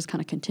 like it was just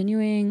kind of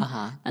continuing.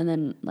 And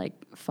then like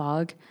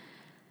fog.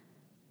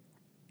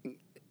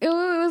 It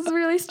was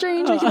really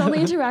strange. We could only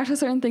interact with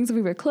certain things if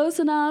we were close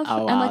enough.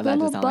 Oh, wow, and like the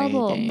little does sound like a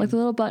bubble, game. like the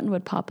little button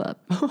would pop up.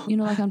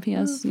 Like on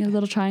PS, the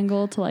little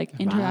triangle to like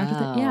interact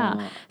with it.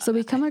 Yeah. So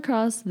we come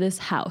across this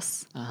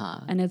house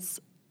and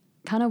it's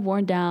kind of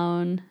worn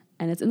down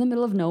and it's in the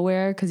middle of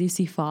nowhere because you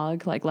see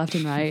fog like left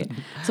and right.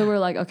 So we're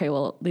like, okay,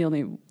 well, the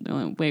only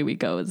way we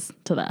go is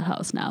to that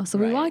house now. So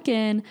we walk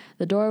in,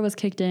 the door was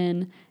kicked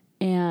in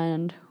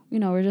and,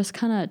 we're just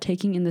kind of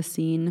taking in the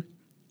scene.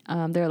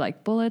 There are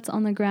like bullets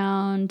on the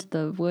ground.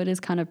 The wood is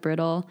kind of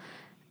brittle.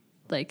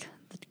 Like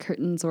the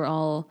curtains were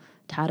all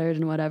tattered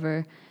and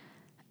whatever.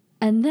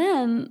 And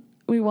then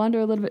we wander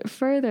a little bit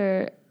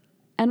further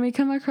and we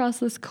come across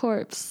this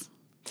corpse.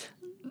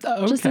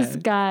 Okay. Just this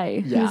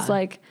guy who's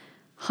like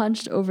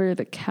hunched over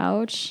the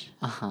couch.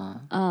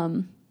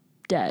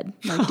 Dead,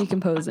 like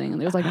decomposing. And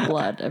there was like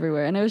blood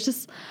everywhere. And it was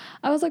just,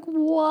 I was like,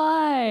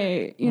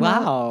 why?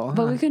 Wow.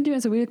 But we couldn't do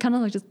it. So we kind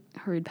of like just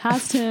hurried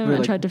past him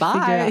and tried to figure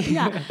out.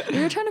 Yeah.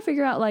 We were trying to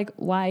figure out like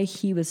why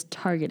he was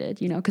targeted,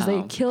 because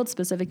they killed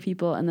specific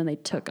people and then they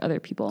took other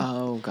people.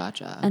 Oh,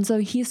 gotcha. And so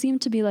he seemed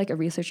to be like a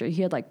researcher.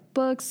 He had like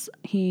books.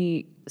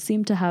 He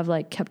seemed to have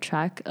like kept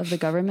track of the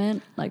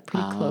government like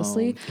pretty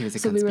closely. He was a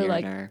so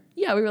conspirator.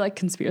 we were like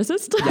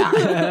conspiracist.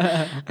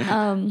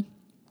 Yeah.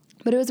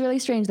 But it was really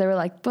strange. There were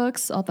like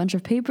books, a bunch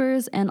of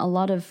papers, and a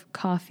lot of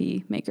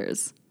coffee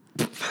makers.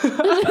 It's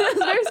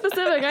very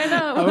specific, I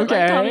know.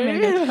 Okay. Like coffee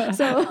makers.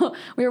 So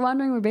we were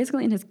wandering, we're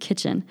basically in his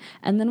kitchen.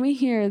 And then we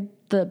hear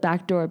the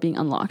back door being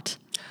unlocked.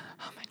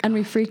 Oh my God. And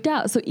we freaked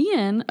out. So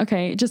Ian,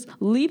 just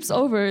leaps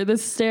over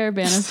this stair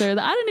banister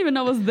that I didn't even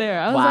know was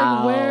there. I was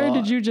like, where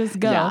did you just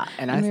go? Yeah,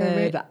 and I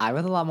said I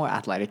was a lot more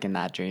athletic in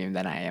that dream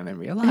than I am in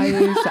real life.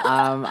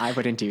 I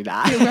wouldn't do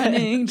that. You're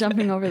running,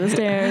 jumping over the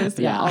stairs,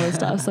 all this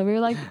stuff. So we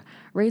were like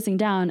racing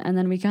down, and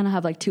then we kind of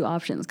have like two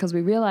options because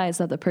we realize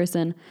that the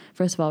person,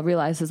 first of all,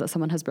 realizes that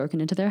someone has broken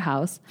into their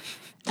house,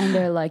 and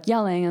they're like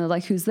yelling, and they're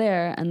like, who's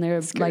there? And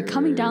they're like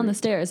coming down the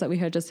stairs that we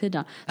had just hid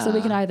down. So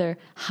we can either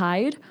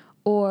hide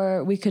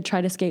or we could try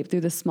to escape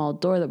through this small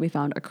door that we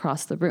found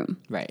across the room,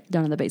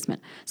 down in the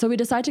basement. So we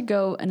decide to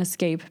go and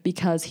escape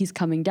because he's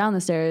coming down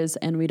the stairs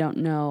and we don't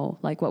know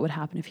like what would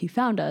happen if he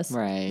found us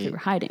if we were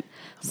hiding.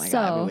 Oh my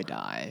God, we would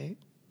die.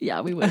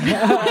 Yeah, we would.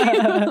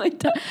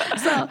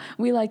 So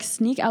we like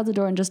sneak out the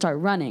door and just start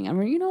running. And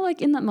we're,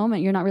 like in that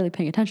moment, you're not really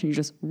paying attention. You're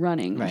just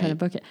running and trying to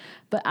book it.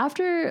 But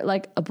after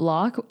like a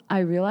block, I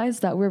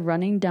realized that we're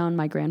running down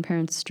my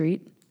grandparents'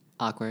 street.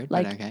 Awkward,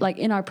 like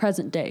in our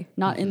present day,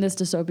 not in this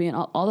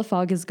dystopian. All the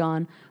fog is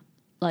gone.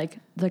 Like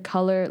the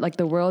color, like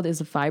the world is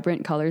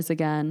vibrant colors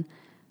again.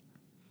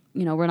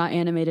 We're not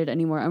animated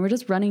anymore. And we're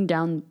just running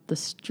down the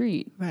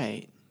street.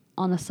 Right.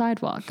 On the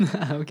sidewalk.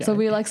 So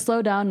we like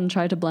slow down and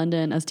try to blend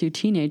in as two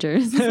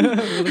teenagers.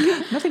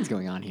 Nothing's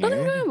going on here.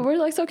 No, we're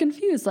like so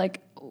confused. Like,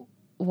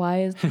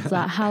 why is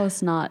that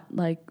house not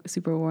like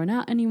super worn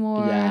out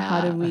anymore? Yeah.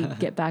 How did we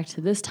get back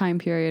to this time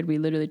period? We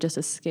literally just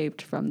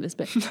escaped from this.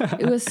 But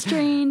it was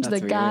strange. The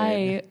That's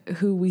guy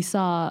who we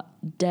saw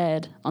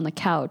dead on the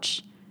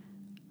couch,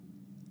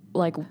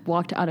 like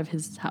walked out of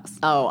his house.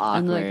 Oh, awkward.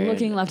 And like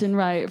looking left and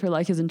right for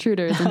like his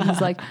intruders. And he's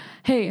like,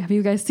 hey, have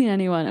you guys seen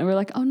anyone? And we're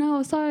like, oh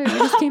no, sorry. We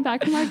just came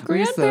back from our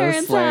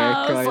grandparents'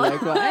 house. We're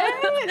like,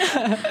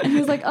 what? And he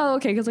was like, oh,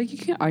 okay. Cause like you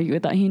can't argue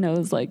with that. He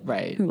knows like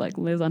Right. who like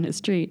lives on his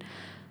street.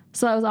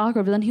 So that was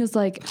awkward. But then he was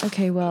like,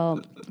 okay,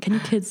 well, can you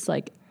kids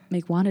like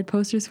make wanted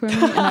posters for me?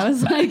 And I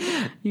was like,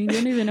 you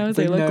don't even know what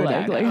they look no,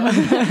 like. no, Like,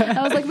 no.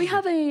 I was like, we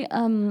have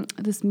a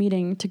this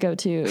meeting to go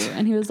to.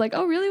 And he was like,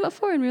 oh, really? What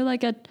for? And we were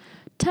like, a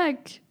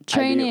tech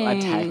training. A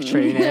tech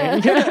training.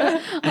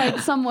 Like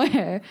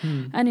somewhere.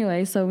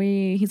 Anyway, so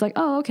he's like,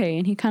 oh, okay.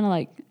 And he kind of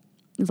like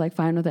is like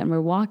fine with it. And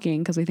we're walking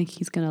because we think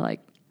he's going to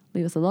like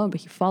leave us alone, but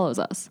he follows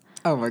us.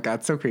 Oh my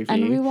God, so creepy.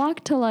 And we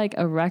walked to like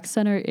a rec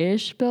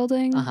center-ish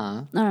building. Uh-huh.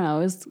 I don't know.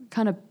 It was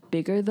kind of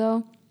bigger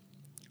though.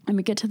 And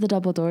we get to the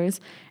double doors.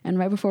 And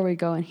right before we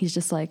go in, he's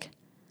just like,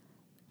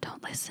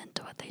 don't listen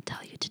to what they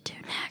tell you to do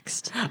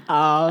next.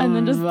 And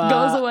then just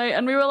goes away.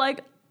 And we were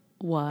like,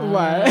 what?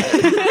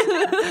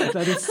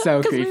 That is so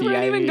Because creepy. we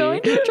weren't even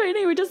going to a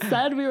training. We just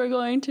said we were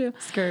going to.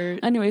 Skirt.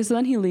 Anyway, so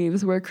then he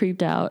leaves. We're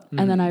creeped out.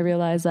 And then I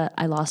realized that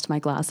I lost my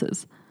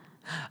glasses.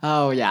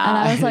 Oh, yeah. And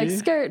I was like,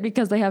 skirt,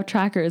 because they have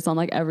trackers on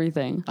like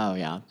everything. Oh,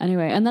 yeah.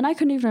 Anyway, and then I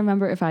couldn't even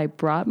remember if I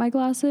brought my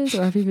glasses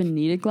or if I even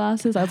needed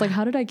glasses. I was like,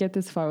 how did I get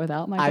this far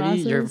without my glasses? I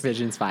mean, your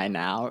vision's fine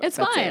now. It's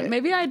That's fine. it.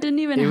 Maybe I didn't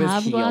even It was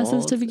have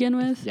glasses to healed. begin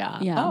with. Yeah.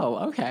 Yeah.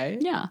 Oh, okay.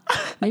 Yeah.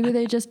 Maybe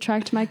they just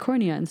tracked my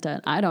cornea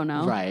instead. I don't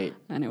know. Right.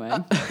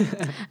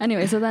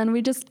 Anyway, so then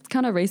we just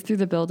kind of raced through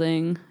the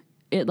building.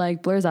 It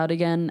like blurs out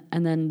again.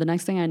 And then the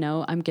next thing I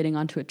know, I'm getting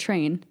onto a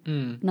train.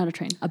 Not a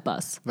train, a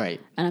bus. Right.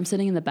 And I'm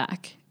sitting in the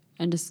back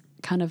and just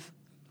kind of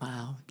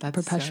Wow. That's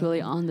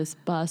perpetually on this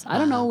bus. I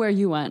don't know where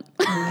you went.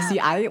 See,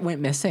 I went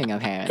missing,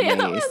 apparently.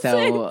 Yeah,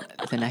 so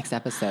the next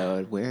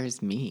episode,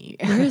 where's me?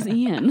 Where's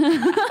Ian?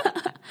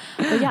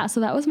 But yeah,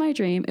 so that was my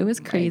dream. It was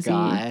crazy.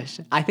 My gosh.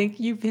 I think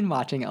you've been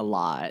watching a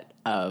lot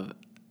of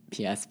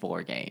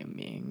PS4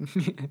 gaming.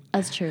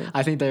 That's true.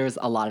 I think there was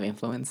a lot of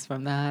influence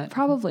from that.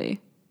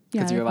 Probably.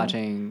 Yeah. Because you were I-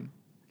 watching...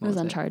 It was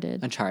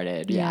Uncharted.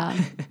 Uncharted, Yeah.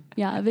 yeah.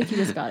 Yeah, Vicky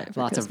just got it for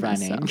Lots of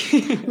Christmas, running.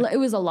 so. It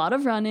was a lot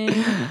of running.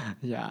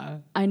 Yeah.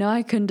 I know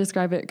I couldn't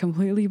describe it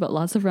completely, but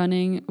lots of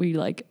running. We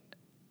like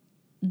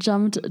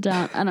jumped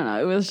down. I don't know.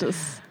 It was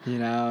just You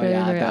know, very,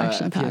 yeah, very the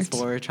action-packed.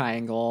 PS4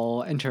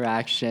 triangle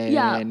interaction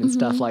Yeah, and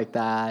stuff like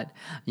that.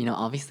 You know,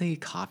 obviously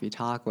Coffee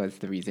Talk was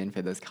the reason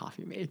for those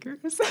coffee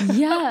makers.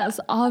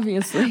 yes,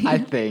 obviously. I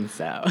think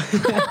so.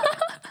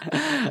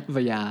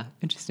 But yeah,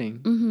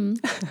 interesting.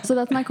 So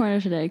that's my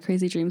corner today.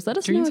 Crazy dreams. Let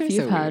us Dreams know are if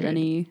you've so had weird.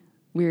 any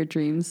weird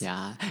dreams.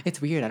 Yeah,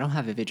 it's weird. I don't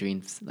have vivid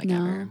dreams like No.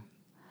 ever.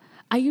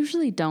 I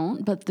usually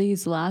don't, but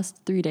these last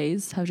 3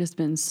 days have just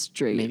been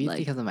straight. Maybe it's like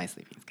because of my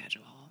sleeping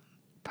schedule.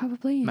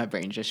 probably. My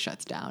brain just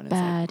shuts down. It's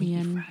Bad, like, we need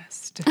Ian.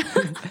 rest.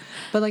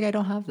 But like, I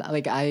don't have that.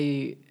 Like,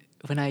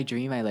 when I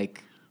dream, I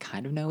like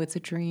kind of know it's a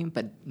dream,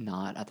 but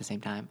not at the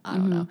same time. I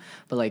don't know.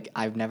 But like,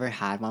 I've never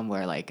had one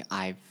where like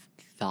I've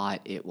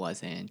thought it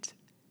wasn't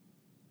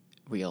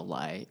real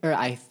life, or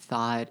I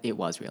thought it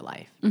was real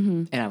life,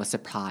 and I was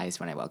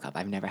surprised when I woke up.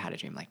 I've never had a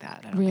dream like that.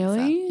 I don't think so.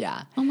 Really?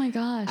 Yeah. Oh my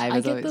gosh. I I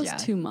was get always- those yeah.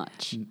 too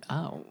much.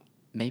 Oh,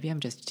 maybe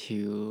I'm just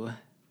too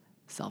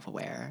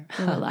self-aware.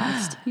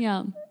 Relaxed.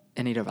 Yeah.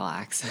 I need to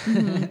relax.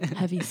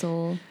 Heavy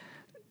soul.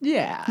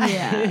 Yeah.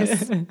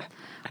 Yes.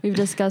 We've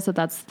discussed that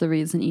that's the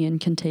reason Ian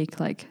can take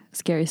like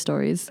scary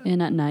stories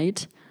in at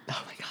night.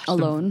 Oh my gosh.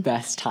 Alone. The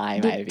best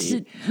time, The-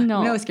 Ivy.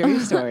 no. No, scary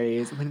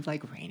stories. When it's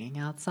like raining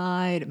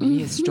outside,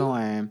 maybe a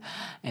storm,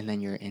 and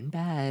then you're in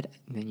bed,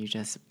 and then you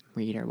just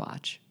read or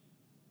watch.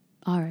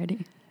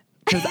 Alrighty.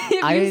 Because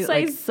you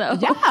say so.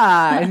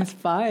 Yeah, and it's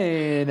fun.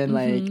 And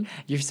like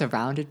you're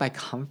surrounded by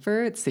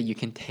comfort, so you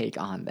can take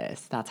on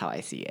this. That's how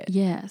I see it.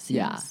 Yes.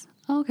 Yeah. Yes.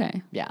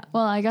 Okay. Yeah.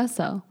 Well, I guess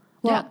so.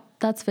 Well, Yeah.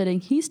 that's fitting.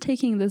 He's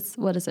taking this,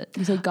 what is it?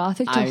 You say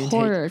gothic to I'm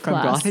horror from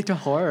class. gothic to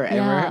horror. And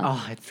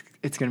Yeah.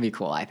 it's gonna be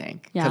cool, I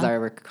think. Yeah. Because our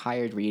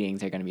required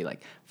readings are gonna be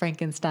like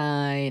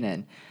Frankenstein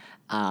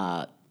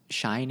and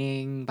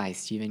Shining by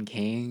Stephen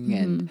King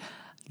and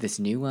this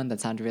new one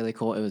that sounded really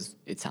cool.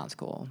 It sounds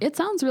cool. It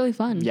sounds really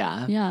fun.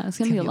 Yeah. Yeah. It's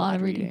going to be a lot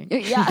of reading.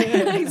 reading. Yeah.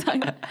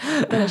 Exactly.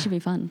 But it should be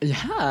fun.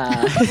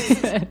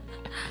 Yeah.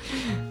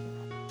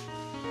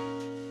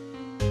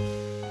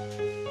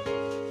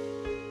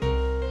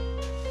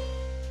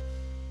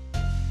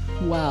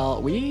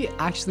 Well, we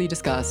actually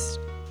discussed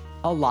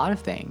a lot of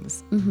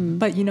things.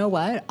 But you know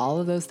what? All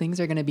of those things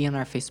are going to be on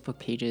our Facebook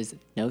page's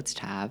notes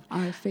tab.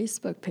 Our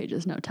Facebook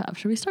pages no tab.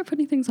 Should we start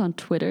putting things on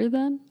Twitter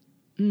then?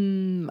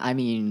 I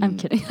mean, I'm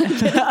kidding.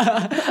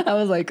 I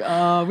was like,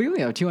 we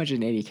only have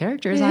 280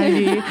 characters,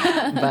 Ivy.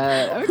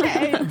 But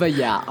okay. But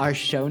yeah, our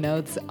show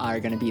notes are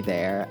going to be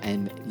there,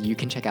 and you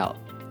can check out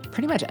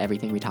pretty much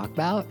everything we talk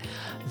about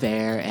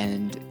there.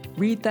 And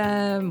read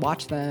them,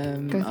 watch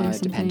them, Go through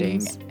some depending,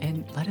 things.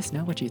 and let us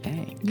know what you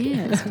think.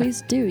 Yes,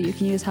 please do. You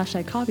can use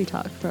hashtag Coffee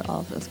Talk for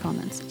all of those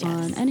comments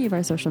on any of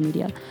our social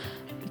media.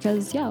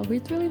 Because, yeah,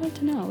 we'd really like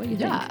to know what you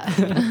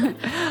think.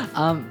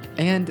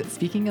 And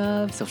speaking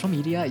of social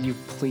media, you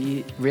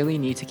really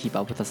need to keep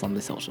up with us on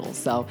the socials.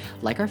 So,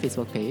 like our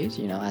Facebook page,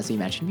 as we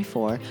mentioned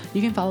before,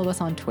 you can follow us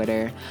on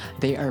Twitter.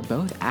 They are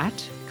both at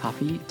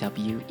Coffee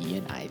W.E.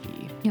 and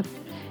Ivy. Yep.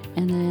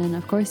 And then,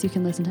 of course, you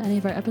can listen to any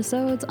of our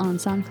episodes on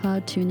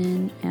SoundCloud,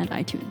 TuneIn, and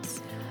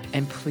iTunes.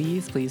 And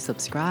please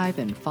subscribe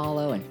and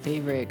follow and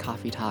favorite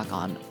Coffee Talk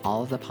on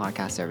all of the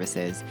podcast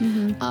services.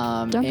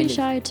 Don't be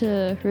shy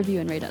to review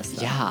and rate us,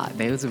 though. Yeah,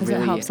 those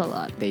really it helps a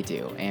lot. They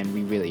do, and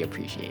we really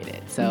appreciate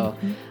it. So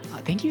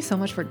thank you so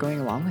much for going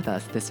along with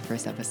us this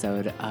first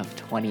episode of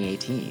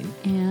 2018.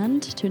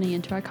 And tuning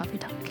into our Coffee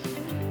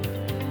Talk.